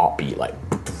their heartbeat, like...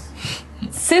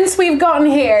 Since we've gotten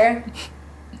here,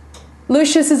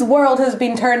 Lucius's world has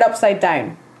been turned upside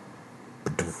down.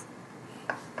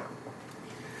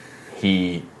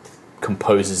 He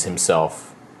composes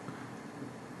himself.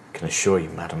 I can assure you,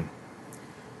 madam,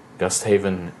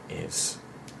 Gusthaven is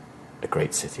a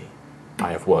great city.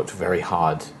 I have worked very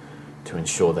hard to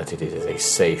ensure that it is a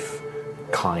safe,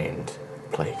 kind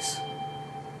place.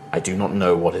 I do not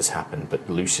know what has happened, but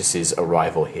Lucius's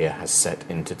arrival here has set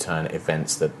into turn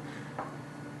events that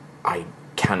I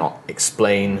cannot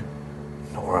explain,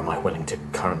 nor am I willing to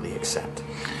currently accept.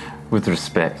 With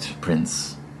respect,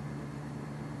 Prince.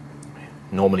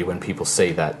 Normally when people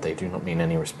say that, they do not mean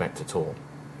any respect at all.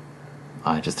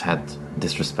 I just had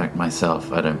disrespect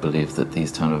myself. I don't believe that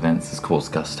these turn of events has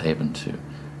caused Gusthaven to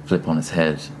flip on his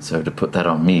head, so to put that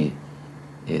on me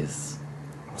is...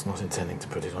 I was not intending to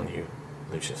put it on you,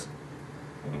 Lucius.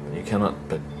 You cannot,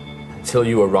 but until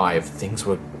you arrived, things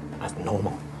were as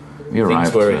normal.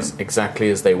 Things were exactly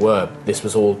as they were. This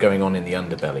was all going on in the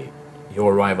underbelly.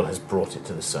 Your arrival has brought it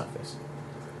to the surface.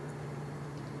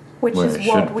 Which is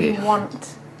what we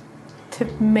want to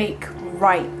make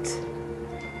right.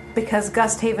 Because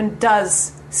Gusthaven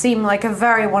does seem like a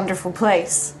very wonderful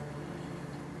place.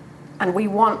 And we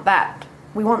want that.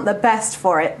 We want the best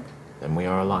for it. Then we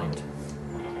are aligned.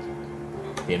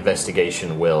 The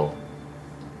investigation will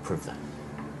prove that.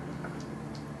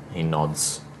 He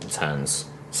nods, turns,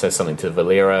 says something to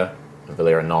Valera, and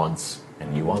Valera nods,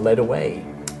 and you are led away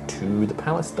to the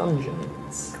palace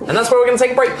dungeons. Cool. And that's where we're going to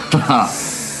take a break.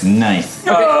 Nice.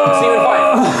 Okay, see you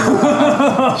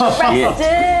in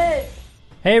 5.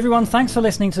 Hey everyone, thanks for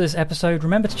listening to this episode.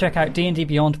 Remember to check out D&D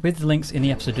Beyond with the links in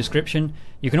the episode description.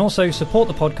 You can also support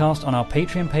the podcast on our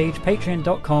Patreon page,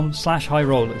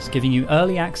 patreon.com/highrollers, giving you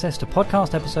early access to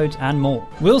podcast episodes and more.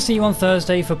 We'll see you on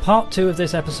Thursday for part 2 of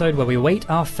this episode where we await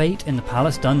our fate in the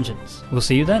Palace Dungeons. We'll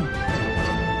see you then.